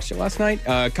thriller. I watched it last night.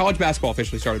 College basketball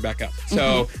officially started back up.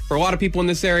 So for a lot of people in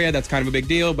this area, that's kind of a big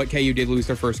deal. But KU did lose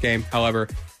their first game. However,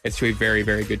 it's to a very,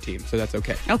 very good team. So that's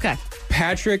okay. Okay.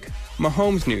 Patrick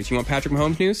Mahomes news. You want Patrick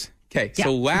Mahomes news? Okay. Yeah.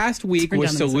 So last week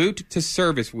was redundancy. Salute to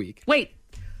Service Week. Wait,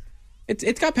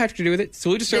 It's got Patrick to do with it.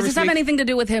 Salute to does Service this have Week. anything to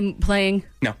do with him playing?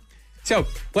 No. So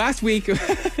last week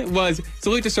was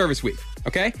Salute to Service Week,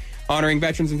 okay? Honoring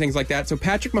veterans and things like that. So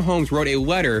Patrick Mahomes wrote a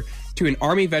letter to an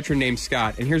Army veteran named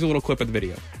Scott, and here's a little clip of the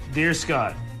video. Dear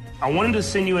Scott, I wanted to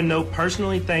send you a note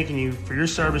personally thanking you for your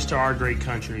service to our great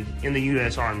country in the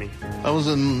U.S. Army. I was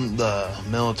in the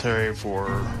military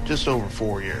for just over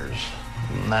 4 years.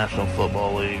 National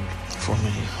Football League for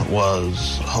me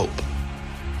was hope.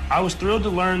 I was thrilled to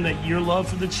learn that your love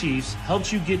for the Chiefs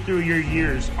helped you get through your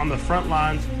years on the front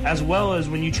lines as well as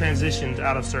when you transitioned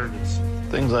out of service.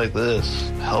 Things like this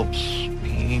helps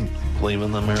me believe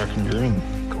in the American dream.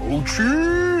 Go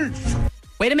Chiefs!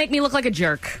 Way to make me look like a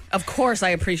jerk. Of course I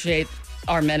appreciate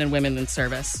our men and women in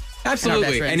service.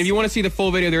 Absolutely. And if you want to see the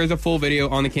full video, there is a full video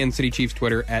on the Kansas City Chiefs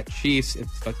Twitter at Chiefs.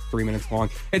 It's like 3 minutes long.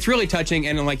 It's really touching,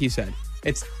 and like you said,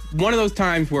 it's one of those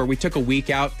times where we took a week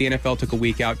out. The NFL took a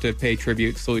week out to pay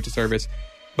tribute, salute to service.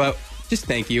 But just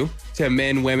thank you to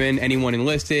men, women, anyone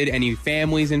enlisted, any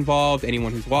families involved,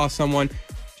 anyone who's lost someone.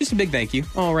 Just a big thank you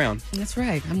all around. That's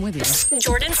right. I'm with you.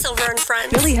 Jordan Silver and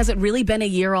Friends. Billy, has it really been a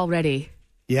year already?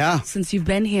 Yeah. Since you've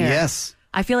been here? Yes.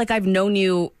 I feel like I've known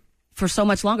you for so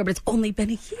much longer, but it's only been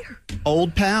a year.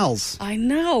 Old pals. I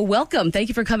know. Welcome. Thank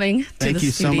you for coming to Thank the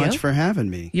you studio. so much for having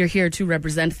me. You're here to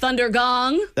represent Thunder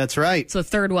Gong. That's right. So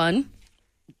third one.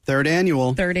 Third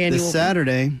annual. This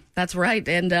Saturday. That's right.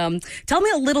 And tell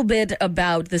me a little bit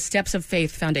about the Steps of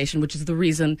Faith Foundation, which is the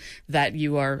reason that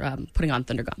you are putting on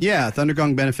Thunder Gong. Yeah, Thunder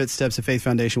Gong benefits Steps of Faith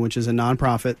Foundation, which is a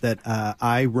nonprofit that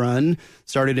I run.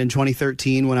 Started in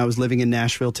 2013 when I was living in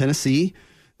Nashville, Tennessee.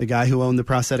 The guy who owned the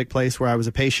prosthetic place where I was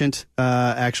a patient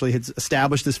actually had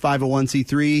established this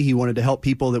 501c3. He wanted to help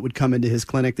people that would come into his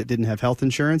clinic that didn't have health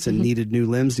insurance and needed new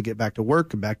limbs to get back to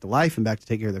work and back to life and back to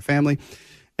take care of their family.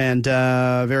 And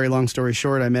very long story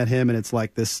short, I met him, and it's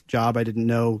like this job I didn't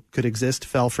know could exist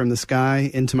fell from the sky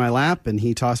into my lap, and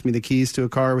he tossed me the keys to a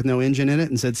car with no engine in it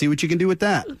and said, see what you can do with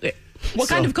that. What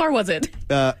kind of car was it?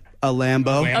 A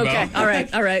Lambo. Okay.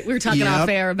 All right. We were talking off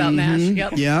air about MASH.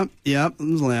 Yep. Yep. It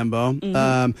was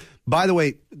Lambo. By the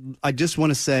way, I just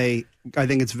want to say, I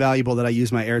think it's valuable that I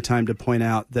use my airtime to point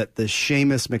out that the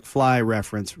Seamus McFly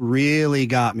reference really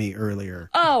got me earlier.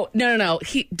 Oh, no.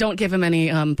 Don't give him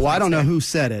any Well, I don't know who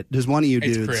said it. There's one of you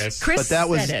It's dudes. Chris. Chris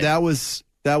But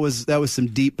that was some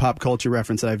deep pop culture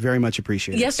reference that I very much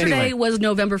appreciate. Yesterday Anyway. was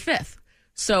November 5th.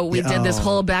 So we did this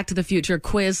whole Back to the Future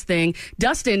quiz thing.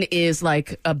 Dustin is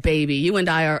like a baby. You and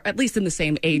I are at least in the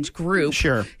same age group.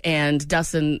 Sure. And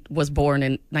Dustin was born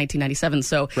in 1997.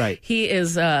 So Right. he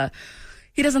is,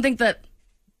 he doesn't think that.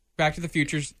 Back to the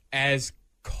Future's as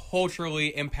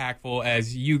culturally impactful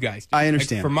as you guys do. I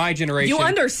understand. Like, for my generation. You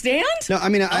understand? No, I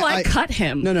mean, I cut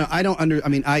him. No, I don't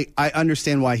I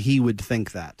understand why he would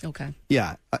think that. Okay.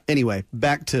 Yeah. Anyway,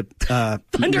 back to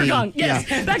Thunder me. Gong. Yes.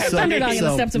 Back to Thunder Gong and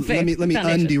the Steps of Faith. Let me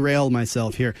Foundation. underail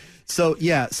myself here. So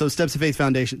Steps of Faith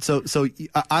Foundation. So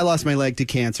I lost my leg to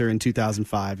cancer in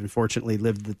 2005. Unfortunately,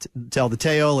 lived to tell the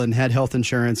tale and had health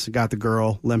insurance. Got the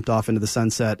girl, limped off into the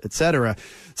sunset, etc.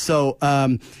 So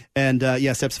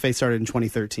Steps of Faith started in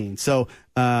 2013. So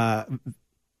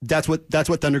that's what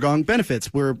Thunder Gong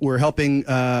benefits. We're helping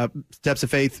Steps of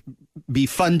Faith be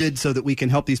funded so that we can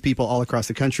help these people all across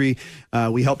the country.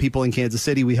 We help people in Kansas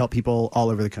City. We help people all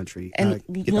over the country And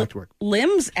get back to work.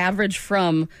 limbs average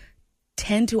from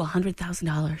 $10,000 to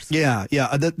 $100,000. Yeah.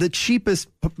 The cheapest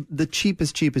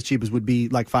would be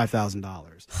like $5,000.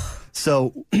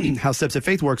 So how Steps of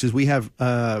Faith works is we have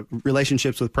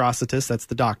relationships with prosthetists. That's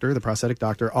the doctor, the prosthetic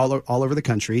doctor, all over the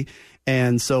country.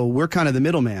 And so we're kind of the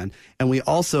middleman. And we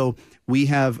also we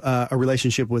have a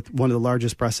relationship with one of the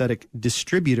largest prosthetic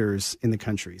distributors in the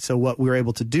country. So what we're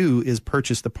able to do is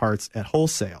purchase the parts at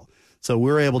wholesale. So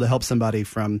we're able to help somebody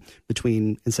from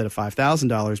instead of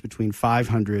 $5,000, between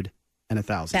 $500 and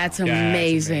 $1,000. That's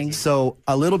amazing. So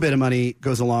a little bit of money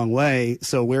goes a long way.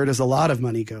 So where does a lot of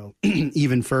money go?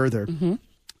 Even further.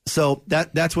 So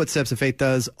that's what Steps of Faith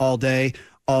does all day,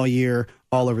 all year,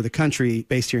 all over the country,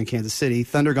 based here in Kansas City.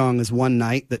 Thundergong is one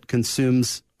night that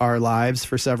consumes our lives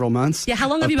for several months. Yeah, how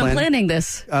long have you been planning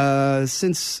this?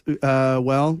 Since,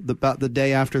 about the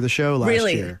day after the show last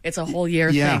really? year. It's a whole year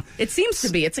Yeah. thing. It seems to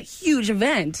be. It's a huge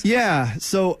event. Yeah.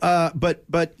 So,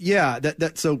 but yeah,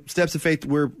 so Steps of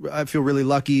Faith, I feel really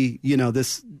lucky,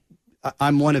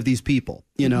 I'm one of these people,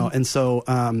 and so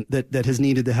that has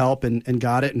needed the help and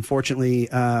got it. And fortunately,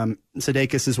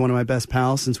 Sudeikis is one of my best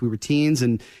pals since we were teens,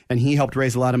 and he helped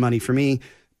raise a lot of money for me.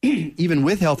 Even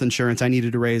with health insurance, I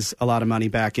needed to raise a lot of money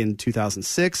back in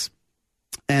 2006,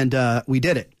 and we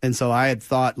did it. And so I had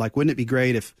thought, wouldn't it be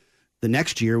great if the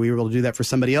next year we were able to do that for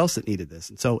somebody else that needed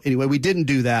this? And so anyway, we didn't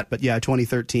do that, but yeah,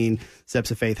 2013, Steps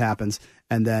of Faith happens.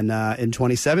 And then in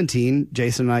 2017,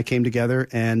 Jason and I came together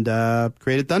and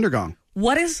created Thundergong.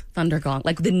 What is Thundergong?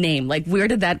 The name, where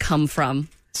did that come from?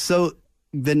 So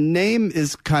the name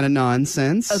is kind of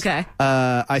nonsense. Okay.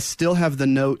 I still have the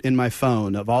note in my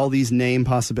phone of all these name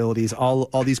possibilities,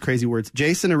 all these crazy words.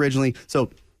 Jason originally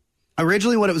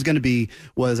what it was going to be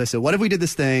was, I said, what if we did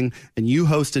this thing and you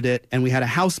hosted it and we had a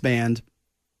house band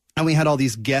and we had all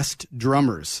these guest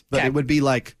drummers, but it would be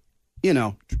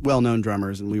well-known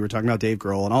drummers. And we were talking about Dave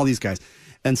Grohl and all these guys.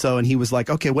 And he was like,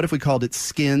 okay, what if we called it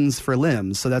skins for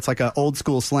limbs? So that's an old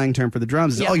school slang term for the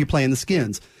drums. Oh, you're playing the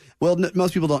skins. Well,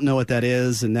 most people don't know what that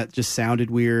is, and that just sounded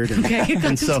weird. And,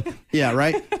 and so, yeah,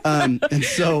 right. And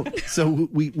so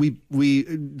we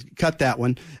cut that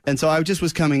one. And so I just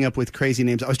was coming up with crazy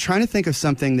names. I was trying to think of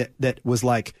something that was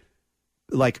like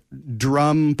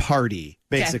drum party,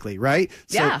 basically, right?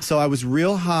 Yeah. So I was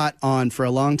real hot on, for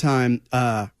a long time,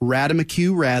 Radamaque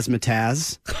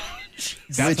Razzmatazz.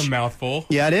 That's a mouthful.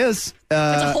 Yeah, it is.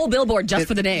 It's a whole billboard just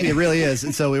for the name. It really is.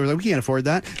 And so we were like, we can't afford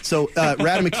that. So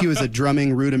Radamaque is a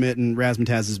drumming rudiment, and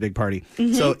Razzmatazz is a big party.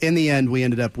 So in the end, we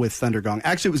ended up with Thundergong.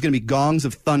 Actually, it was going to be Gongs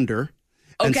of Thunder.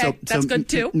 Okay, and that's good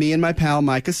too. Me and my pal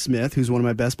Micah Smith, who's one of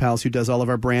my best pals, who does all of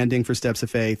our branding for Steps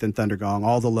of Faith and Thundergong,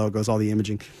 all the logos, all the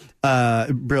imaging,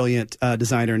 brilliant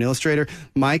designer and illustrator.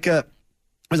 Micah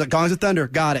I was like, Gongs of Thunder,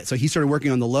 got it. So he started working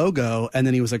on the logo, and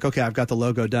then he was like, okay, I've got the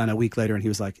logo done. A week later, and he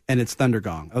was like, and it's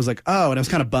Thundergong. I was like, oh, and I was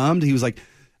kind of bummed. He was like,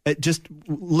 it just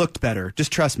looked better. Just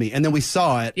trust me. And then we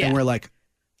saw it, and we're like,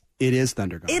 it is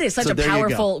Thundergong. It is such a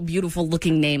powerful, beautiful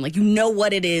looking name. Like, you know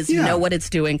what it is. You know what it's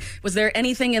doing. Was there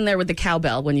anything in there with the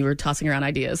cowbell when you were tossing around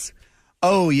ideas?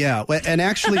 Oh, yeah. And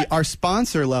actually, our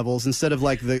sponsor levels, instead of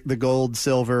like the gold,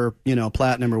 silver,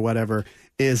 platinum or whatever,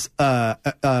 is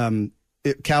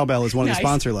cowbell is one of the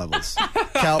sponsor levels.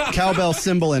 Cowbell,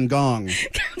 cymbal, and gong.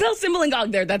 Cowbell, cymbal, and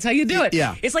gong. That's how you do it.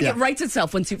 Yeah. It's like it writes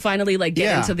itself once you finally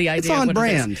get into the idea. It's on of what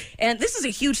brand. It is. And this is a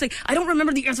huge thing. I don't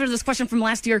remember the answer to this question from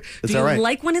last year. That's do you all right.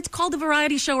 like when it's called a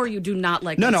variety show, or you do not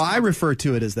like? No, I refer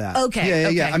to it as that.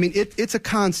 Okay. Yeah. I mean, it's a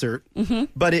concert,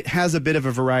 but it has a bit of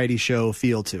a variety show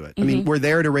feel to it. I mean, we're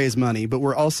there to raise money, but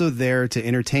we're also there to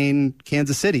entertain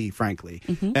Kansas City, frankly.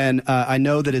 And I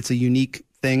know that it's a unique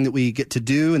thing that we get to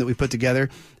do and that we put together.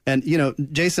 And,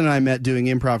 Jason and I met doing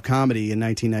improv comedy in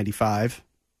 1995.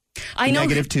 I know.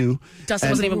 -2. Dustin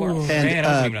wasn't even born. Man, I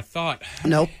wasn't even a thought.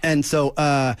 Nope. And so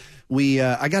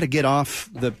I got to get off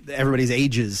everybody's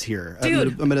ages here.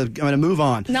 Dude. I'm gonna move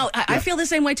on. No, I feel the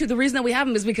same way too. The reason that we have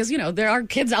them is because there are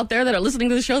kids out there that are listening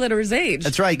to the show that are his age.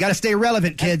 That's right. Got to stay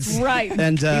relevant, kids. That's right.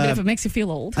 And even if it makes you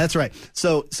feel old. That's right.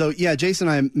 So yeah, Jason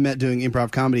and I met doing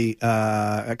improv comedy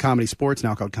at Comedy Sports,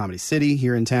 now called Comedy City,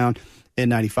 here in town in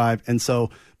 '95. And so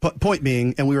point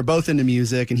being, and we were both into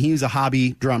music, and he was a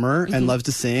hobby drummer and loves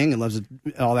to sing and loves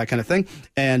all that kind of thing.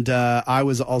 And I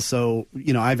was also,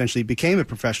 I eventually became a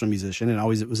professional musician and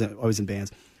always in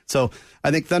bands. So I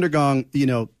think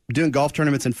Thundergong, doing golf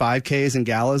tournaments and 5Ks and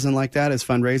galas and like that as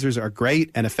fundraisers are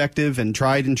great and effective and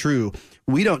tried and true.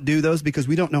 We don't do those because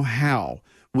we don't know how.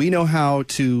 We know how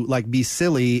to be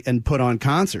silly and put on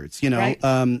concerts. Right.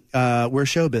 We're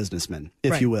show businessmen,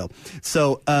 if you will.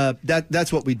 So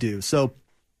that's what we do.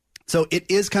 So it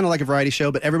is kind of like a variety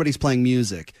show, but everybody's playing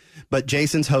music. But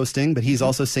Jason's hosting, but he's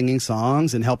also singing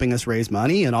songs and helping us raise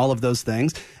money and all of those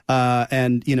things.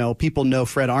 And people know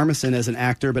Fred Armisen as an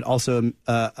actor, but also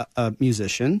a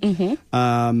musician.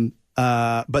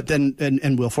 But then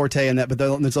and Will Forte and that. But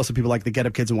there's also people like the Get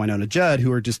Up Kids and Winona Judd,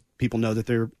 who are just people know that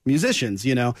they're musicians.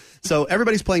 So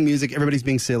everybody's playing music, everybody's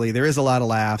being silly. There is a lot of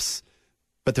laughs,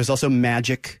 but there's also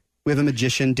magic. We have a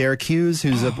magician, Derek Hughes,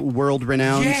 who's a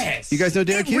world-renowned. Yes. You guys know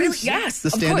Derek Really- Hughes? yes, the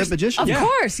of stand-up course. magician. Of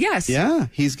course, yes. Yeah,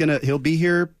 he'll be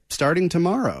here starting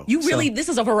tomorrow. You really, So- this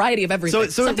is a variety of everything. So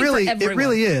it Something for really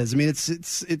everyone. is. I mean,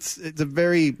 it's a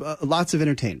very lots of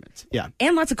entertainment. Yeah.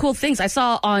 And lots of cool things. I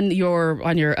saw on your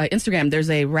Instagram. There's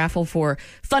a raffle for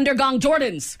Thunder Gong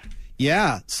Jordans.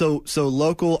 Yeah, so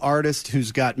local artist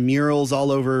who's got murals all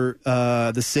over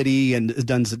the city and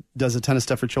does a ton of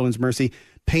stuff for Children's Mercy,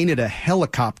 painted a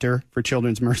helicopter for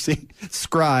Children's Mercy.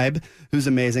 Scribe, who's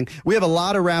amazing. We have a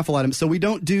lot of raffle items, so we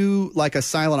don't do like a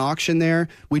silent auction there.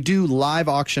 We do live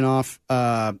auction off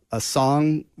a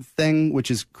song thing, which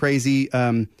is crazy.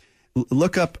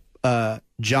 Look up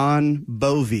John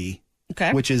Bovey.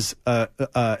 Okay. Which is,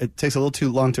 it takes a little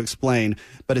too long to explain,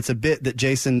 but it's a bit that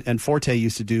Jason and Forte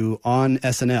used to do on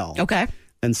SNL. Okay.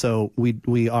 And so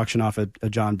we auction off a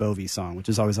John Bovey song, which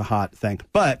is always a hot thing.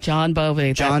 But John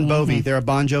Bovey. They're a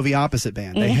Bon Jovi opposite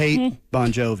band. They hate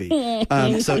Bon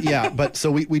Jovi.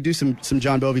 So we do some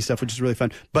John Bovey stuff, which is really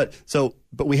fun. But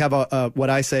we have what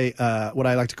I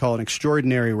like to call an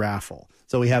extraordinary raffle.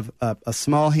 So we have a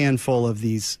small handful of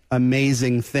these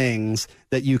amazing things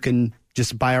that you can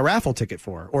just buy a raffle ticket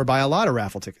for, or buy a lot of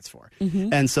raffle tickets for.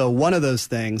 And so one of those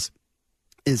things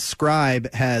is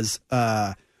Scribe has,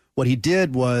 what he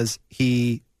did was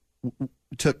we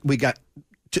got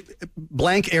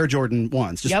blank Air Jordan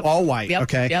 1s, just all white.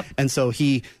 Okay. Yep. And so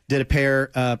he did a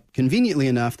pair, conveniently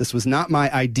enough, this was not my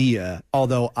idea,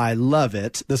 although I love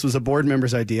it. This was a board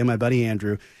member's idea, my buddy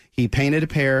Andrew. He painted a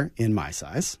pair in my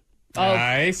size. Oh.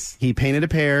 Nice. He painted a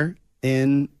pair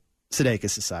in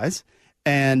Sudeikis' size.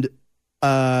 And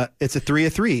it's a 3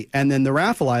 of 3, and then the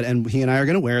raffle item, and he and I are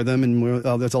going to wear them, and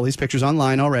there's all these pictures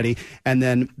online already. And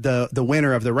then the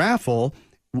winner of the raffle,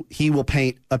 he will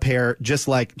paint a pair just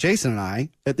like Jason and I.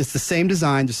 It's the same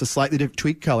design, just a slightly different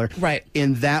tweaked color, right?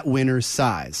 In that winner's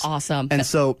size. Awesome. And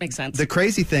so makes sense. The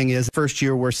crazy thing is, first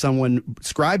year where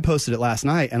Scribe posted it last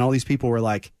night, and all these people were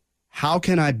like, "How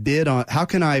can I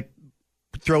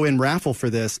throw in raffle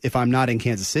for this if I'm not in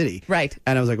Kansas City?" Right.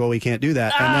 And I was like, "Well, we can't do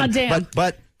that." Damn.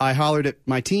 But I hollered at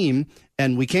my team,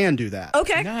 and we can do that.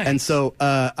 Okay. Nice. And so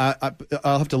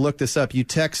I'll have to look this up. You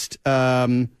text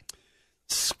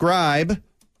Scribe.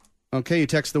 Okay, you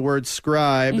text the word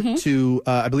Scribe to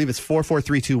I believe it's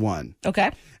 44321.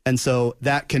 Okay. And so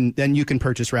then you can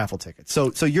purchase raffle tickets.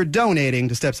 So you're donating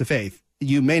to Steps of Faith.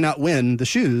 You may not win the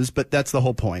shoes, but that's the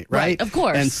whole point, right? Of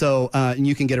course. And so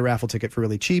you can get a raffle ticket for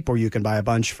really cheap, or you can buy a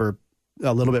bunch for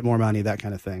a little bit more money, that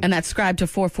kind of thing. And that's Scribe to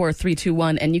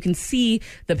 44321, and you can see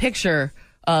the picture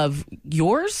of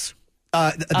yours.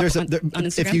 On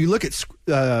Instagram? If you look at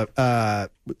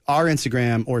our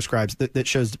Instagram or Scribes, that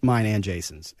shows mine and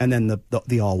Jason's, and then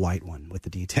the all white one with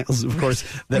the details, of course,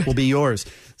 that will be yours.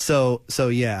 So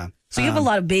yeah. So you have a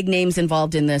lot of big names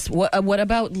involved in this. What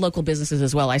about local businesses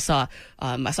as well? I saw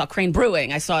Crane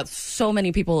Brewing. I saw so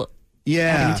many people.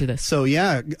 Yeah. Into this. So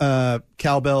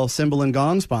cowbell, cymbal, and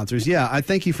gong sponsors. Yeah, I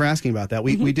thank you for asking about that.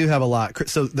 We do have a lot.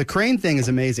 So the Crane thing is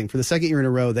amazing. For the second year in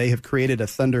a row, they have created a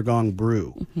Thunder Gong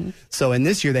brew. So in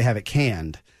this year, they have it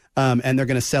canned. And they're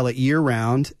going to sell it year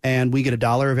round, and we get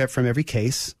 $1 of it from every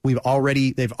case. They've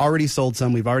already sold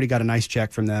some. We've already got a nice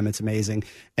check from them. It's amazing.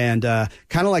 And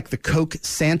kind of like the Coke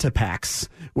Santa packs,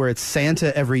 where it's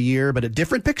Santa every year, but a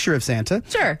different picture of Santa.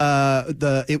 Sure.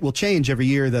 It will change every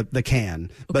year, the can,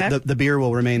 but the beer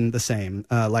will remain the same,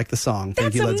 like the song.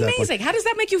 Thank That's you, Led Zeppelin. amazing. How does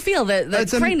that make you feel?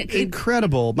 That's Crane,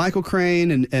 incredible. Michael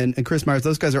Crane and Chris Myers,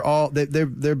 those guys are all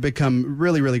they've become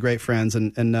really, really great friends,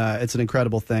 and it's an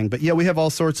incredible thing. But yeah, we have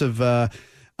all sorts of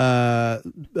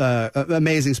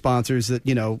amazing sponsors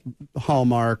that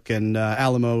Hallmark and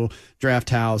Alamo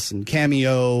Drafthouse and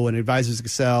Cameo and Advisors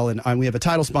Excel, and we have a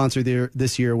title sponsor there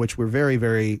this year, which we're very,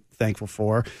 very thankful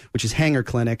for, which is Hanger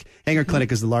Clinic. Hanger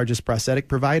Clinic is the largest prosthetic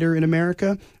provider in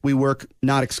America. We work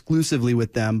not exclusively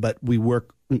with them, but we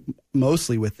work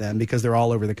mostly with them because they're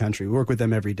all over the country. We work with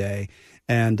them every day.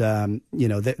 And,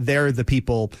 they're the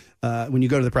people, when you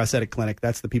go to the prosthetic clinic,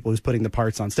 that's the people who's putting the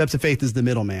parts on. Steps of Faith is the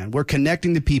middleman. We're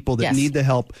connecting the people that need the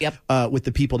help with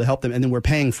the people to help them, and then we're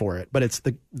paying for it. But it's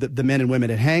the men and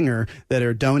women at Hanger that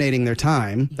are donating their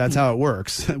time. That's how it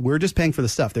works. We're just paying for the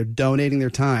stuff. They're donating their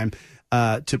time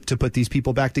to put these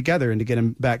people back together and to get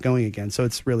them back going again. So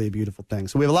it's really a beautiful thing.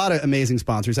 So we have a lot of amazing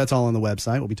sponsors. That's all on the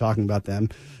website. We'll be talking about them.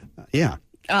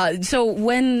 So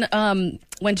when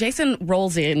Jason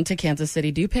rolls into Kansas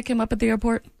City, do you pick him up at the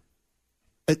airport?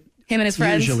 Him and his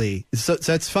friends? Usually. So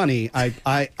that's funny.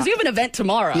 Because you have an event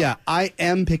tomorrow. Yeah, I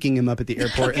am picking him up at the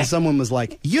airport, and someone was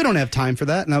like, "You don't have time for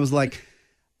that." And I was like,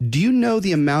 "Do you know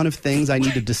the amount of things I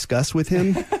need to discuss with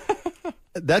him?"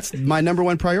 That's my number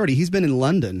one priority. He's been in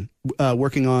London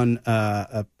working on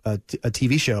a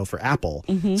TV show for Apple.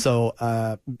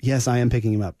 So, yes, I am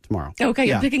picking him up tomorrow. Okay,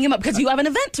 Yeah. you're picking him up because you have an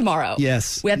event tomorrow.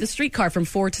 Yes. We have the streetcar from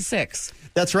 4 to 6.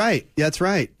 That's right. That's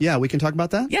right. Yeah, we can talk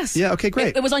about that? Yes. Yeah, okay,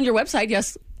 great. It was on your website,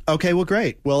 yes. Okay, well,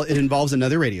 great. Well, it involves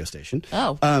another radio station.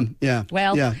 Oh. Yeah.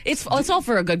 Well, yeah. it's all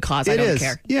for a good cause. I It don't is.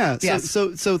 care. Yeah. Yes.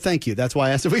 So thank you. That's why I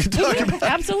asked if we could talk about it.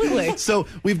 Absolutely. So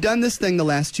we've done this thing the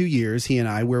last 2 years, he and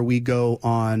I, where we go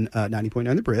on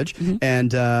 90.9 The Bridge.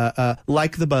 And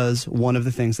like the buzz, one of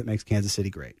the things that makes Kansas City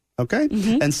great. Okay.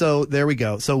 And so there we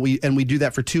go. So we do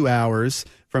that for 2 hours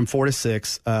from 4 to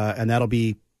 6. And that'll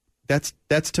be, that's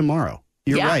tomorrow.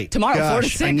 You're Yeah, right. tomorrow, 4 to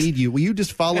Gosh, 6. I need you. Will you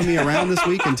just follow me around this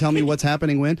week and tell me what's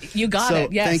happening when? You got So,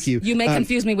 it, yes. Thank you. You may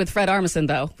confuse me with Fred Armisen,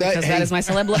 though, because that is my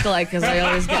celeb lookalike, because I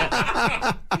always get.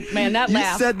 Man, that You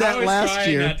laugh. said that last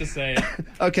year. Not to say it.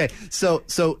 Okay, so,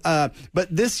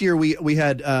 but this year we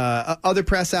had other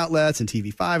press outlets and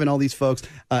TV5 and all these folks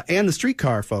and the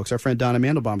streetcar folks. Our friend Donna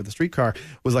Mandelbaum at the streetcar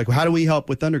was like, well, how do we help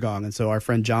with Thundergong? And so our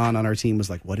friend John on our team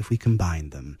was like, what if we combine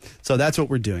them? So that's what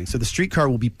we're doing. So the streetcar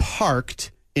will be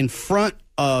parked in front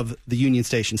of the Union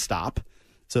Station stop.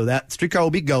 So that streetcar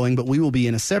will be going, but we will be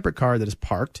in a separate car that is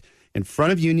parked in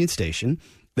front of Union Station.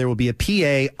 There will be a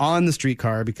PA on the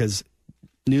streetcar because,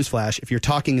 newsflash, if you're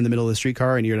talking in the middle of the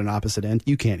streetcar and you're at an opposite end,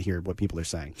 you can't hear what people are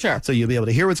saying. Sure. So you'll be able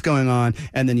to hear what's going on,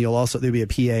 and then there'll be a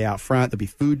PA out front. There'll be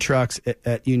food trucks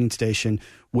at Union Station.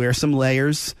 Wear some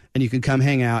layers, and you can come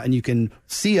hang out, and you can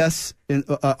see us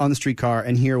on the streetcar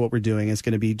and hear what we're doing. It's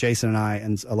going to be Jason and I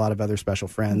and a lot of other special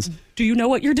friends. Do you know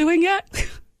what you're doing yet?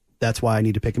 That's why I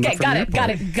need to pick him up Okay, from the airport.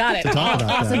 got it. To talk about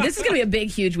Awesome. that. This is going to be a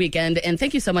big, huge weekend, and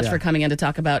thank you so much Yeah. for coming in to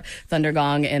talk about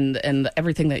Thundergong and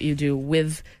everything that you do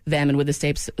with them and with the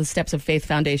Steps of Faith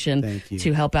Foundation Thank you.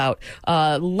 to help out.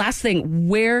 Last thing,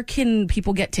 where can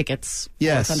people get tickets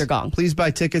Yes. for Thundergong? Please buy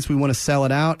tickets. We want to sell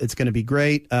it out. It's going to be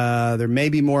great. There may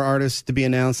be more artists to be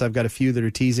announced. I've got a few that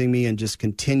are teasing me and just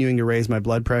continuing to raise my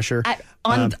blood pressure.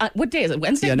 On what day is it?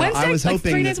 Wednesday? Yeah, no, Wednesday? I was Like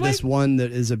hoping 3 that days away? this one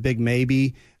that is a big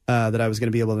maybe that I was going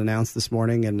to be able to announce this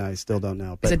morning, and I still don't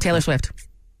know. But Is it Taylor Swift?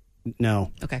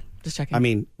 no. Okay, just checking. I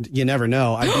mean, you never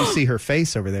know. I do see her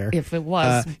face over there. If it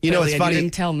was, you know, it's Billy, and funny. you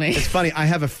didn't tell me. It's funny. I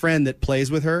have a friend that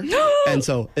plays with her, and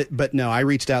so, but no, I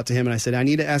reached out to him and I said, I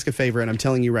need to ask a favor, and I'm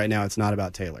telling you right now, it's not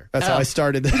about Taylor. That's how I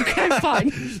started. Okay, fine.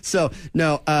 So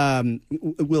no,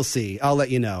 we'll see. I'll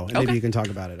let you know. And maybe Okay. you can talk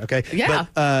about it. Okay. Yeah.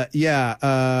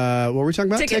 What were we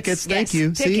talking about? Tickets. Thank Yes,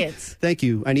 you. tickets. See? Thank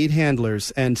you. I need handlers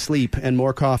and sleep and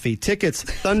more coffee. Tickets.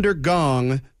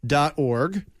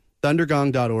 Thundergong.org.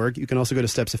 Thundergong.org. You can also go to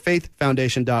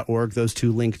stepsoffaithfoundation.org. Those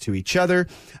two link to each other.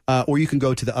 Or you can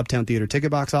go to the Uptown Theater ticket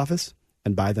box office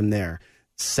and buy them there.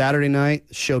 Saturday night,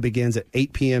 the show begins at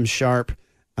 8 p.m. sharp.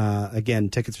 Again,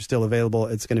 tickets are still available.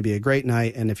 It's going to be a great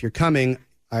night. And if you're coming,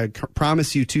 I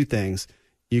promise you 2 things.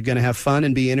 You're going to have fun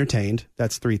and be entertained.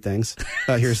 That's 3 things.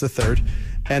 Here's the third.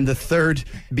 And the third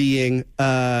being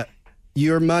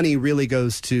your money really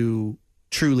goes to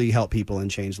truly help people and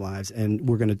change lives. And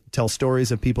we're going to tell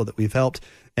stories of people that we've helped.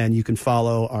 And you can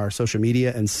follow our social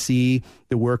media and see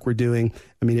the work we're doing.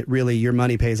 I mean, it really, your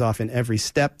money pays off in every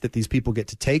step that these people get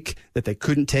to take that they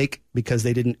couldn't take because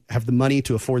they didn't have the money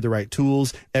to afford the right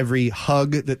tools. Every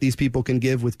hug that these people can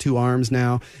give with 2 arms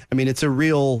now. I mean, it's a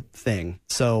real thing.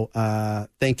 So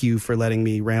thank you for letting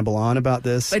me ramble on about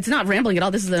this. It's not rambling at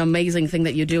all. This is an amazing thing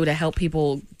that you do to help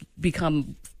people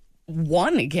become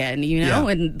one again, you know?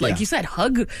 Yeah. And like Yeah. you said,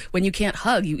 hug when you can't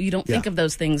hug. You don't think Yeah. of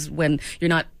those things when you're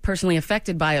not personally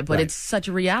affected by it, but Right. it's such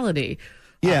a reality.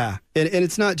 Yeah, and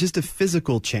it's not just a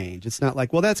physical change. It's not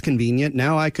like, well, that's convenient.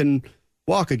 Now I can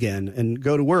walk again and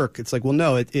go to work. It's like, well,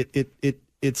 no,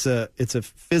 it's a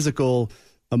physical,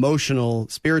 emotional,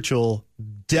 spiritual,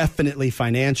 definitely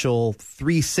financial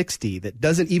 360 that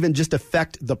doesn't even just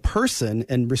affect the person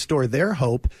and restore their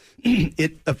hope.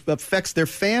 It affects their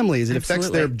families. It affects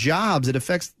their jobs. It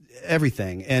affects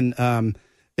everything. And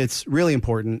it's really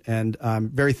important. And I'm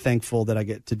very thankful that I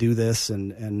get to do this.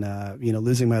 And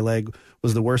losing my leg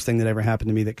was the worst thing that ever happened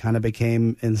to me that kind of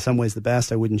became in some ways the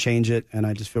best. I wouldn't change it. And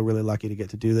I just feel really lucky to get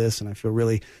to do this. And I feel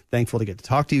really thankful to get to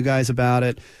talk to you guys about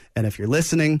it. And if you're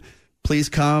listening, please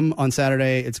come on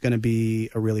Saturday. It's going to be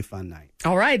a really fun night.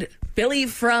 All right. Billy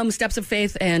from Steps of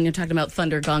Faith, and you're talking about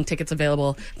Thundergong. Tickets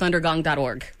available,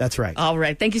 thundergong.org. That's right. All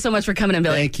right. Thank you so much for coming in,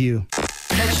 Billy. Thank you.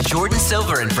 Catch Jordan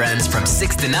Silver and friends from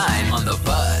 6 to 9 on The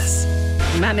Buzz.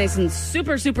 Matt Mason's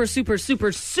super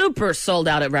sold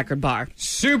out at Record Bar.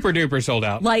 Super duper sold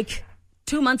out. Like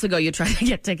 2 months ago, you tried to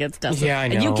get tickets, Dustin. Yeah, I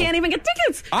know. And you can't even get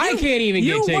tickets. I can't even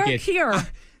get tickets. You work here.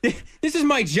 This is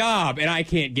my job, and I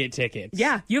can't get tickets.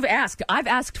 Yeah, you've asked. I've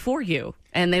asked for you.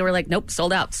 And they were like, nope,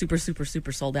 sold out. Super, super,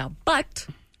 super sold out. But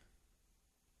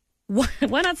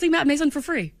why not see Matt Mason for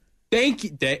free? Thank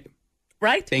you.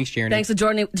 Right? Thanks, Jeremy. Thanks to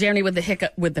Jeremy with the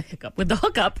hookup.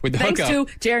 Thanks to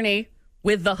Jeremy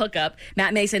with the hookup.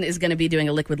 Matt Mason is going to be doing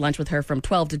a liquid lunch with her from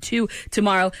 12 to 2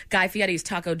 tomorrow. Guy Fieri's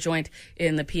taco joint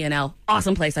in the P&L.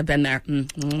 Awesome place. I've been there.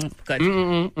 Good.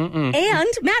 And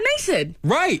Matt Mason.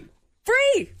 Right.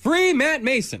 Free Matt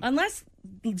Mason. Unless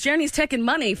Jeremy's taking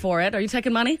money for it. Are you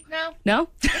taking money? No. No?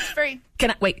 It's free.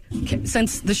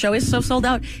 Since the show is so sold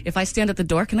out, if I stand at the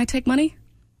door, can I take money?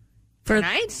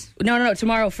 Tonight? No.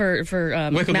 Tomorrow for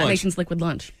Matt lunch. Mason's liquid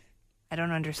lunch. I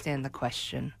don't understand the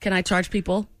question. Can I charge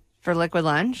people? For liquid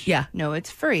lunch? Yeah. No,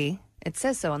 it's free. It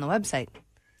says so on the website.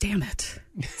 Damn it.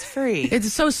 It's free.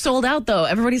 It's so sold out, though.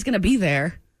 Everybody's going to be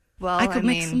there. Well, I could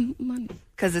make some money.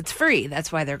 Because it's free.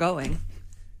 That's why they're going.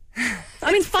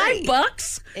 I mean,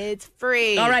 $5. It's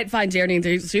free. All right, fine, Jeremy.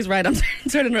 She's right. I'm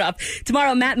turning it off.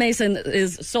 Tomorrow, Matt Mason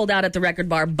is sold out at the Record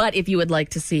Bar, but if you would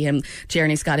like to see him,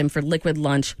 Jeremy's got him for liquid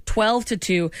lunch, 12 to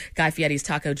 2, Guy Fieri's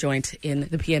taco joint in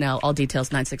the P&L. All details,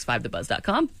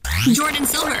 965thebuzz.com. Jordan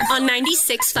Silver on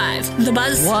 96.5 The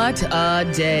Buzz. What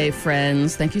a day,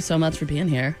 friends. Thank you so much for being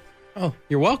here. Oh,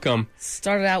 you're welcome.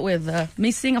 Started out with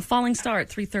me seeing a falling star at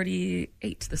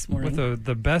 3:38 this morning. With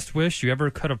the best wish you ever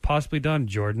could have possibly done,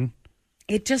 Jordan.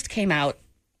 It just came out.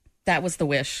 That was the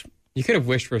wish. You could have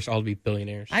wished for us all to be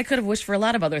billionaires. I could have wished for a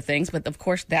lot of other things, but of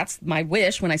course that's my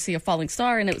wish when I see a falling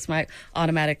star, and it was my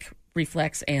automatic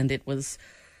reflex, and it was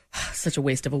such a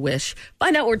waste of a wish.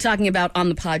 Find out what we're talking about on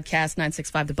the podcast,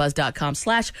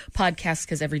 965thebuzz.com/podcast,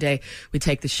 because every day we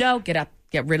take the show, get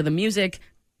rid of the music,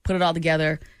 put it all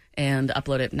together, and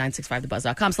upload it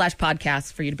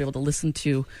 965thebuzz.com/podcast for you to be able to listen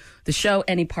to the show,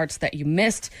 any parts that you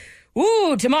missed.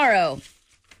 Ooh, tomorrow.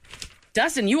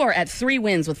 Dustin, you are at 3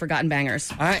 wins with Forgotten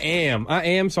Bangers. I am.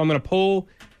 So I'm going to pull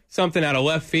something out of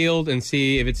left field and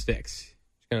see if it sticks.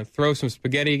 Just going to throw some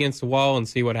spaghetti against the wall and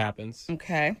see what happens.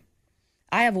 Okay.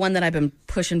 I have one that I've been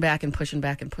pushing back. And I've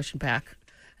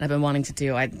been wanting to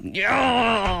do.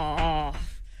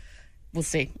 We'll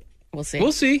see.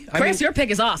 Chris, your pick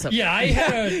is awesome. Yeah,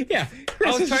 I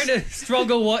was trying to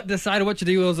decide what to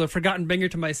do. It was a Forgotten Banger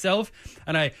to myself,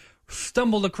 and I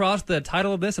stumbled across the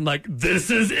title of this. I'm like,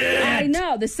 this is it. I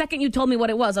know. The second you told me what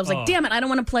it was, I was like, damn it, I don't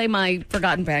want to play my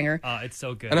Forgotten Banger. It's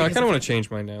so good. I know, I kind of want to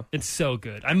change mine now. It's so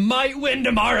good. I might win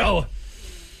tomorrow.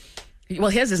 Well,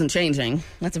 his isn't changing.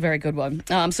 That's a very good one.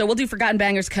 So we'll do Forgotten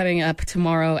Bangers coming up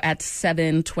tomorrow at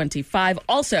 7:25.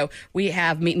 Also, we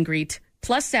have meet and greet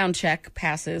plus sound check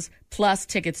passes plus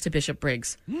tickets to Bishop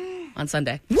Briggs on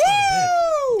Sunday. Woo!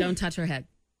 Don't touch her head.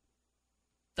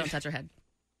 Don't touch her head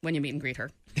when you meet and greet her.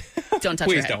 Don't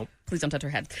touch her head. Please don't touch her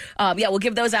head. We'll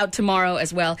give those out tomorrow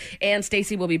as well. And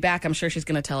Stacey will be back. I'm sure she's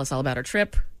going to tell us all about her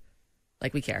trip.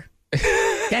 Like we care.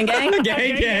 Gang, gang.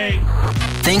 Gang.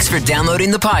 Thanks for downloading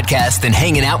the podcast and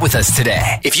hanging out with us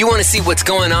today. If you want to see what's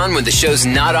going on when the show's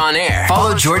not on air,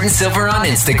 follow Jordan Silver on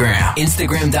Instagram.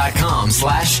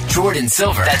 Instagram.com/Jordan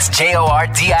Silver. That's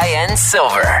JORDIN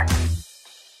Silver.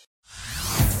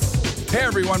 Hey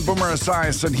everyone, Boomer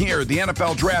Esiason here. The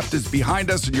NFL draft is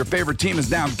behind us and your favorite team is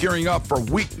now gearing up for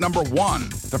week number 1.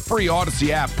 The free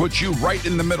Odyssey app puts you right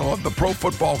in the middle of the pro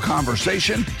football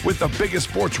conversation with the biggest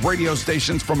sports radio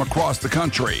stations from across the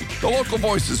country. The local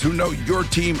voices who know your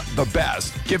team the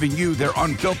best, giving you their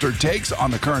unfiltered takes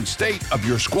on the current state of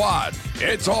your squad.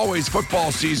 It's always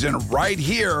football season right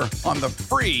here on the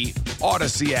free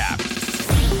Odyssey app.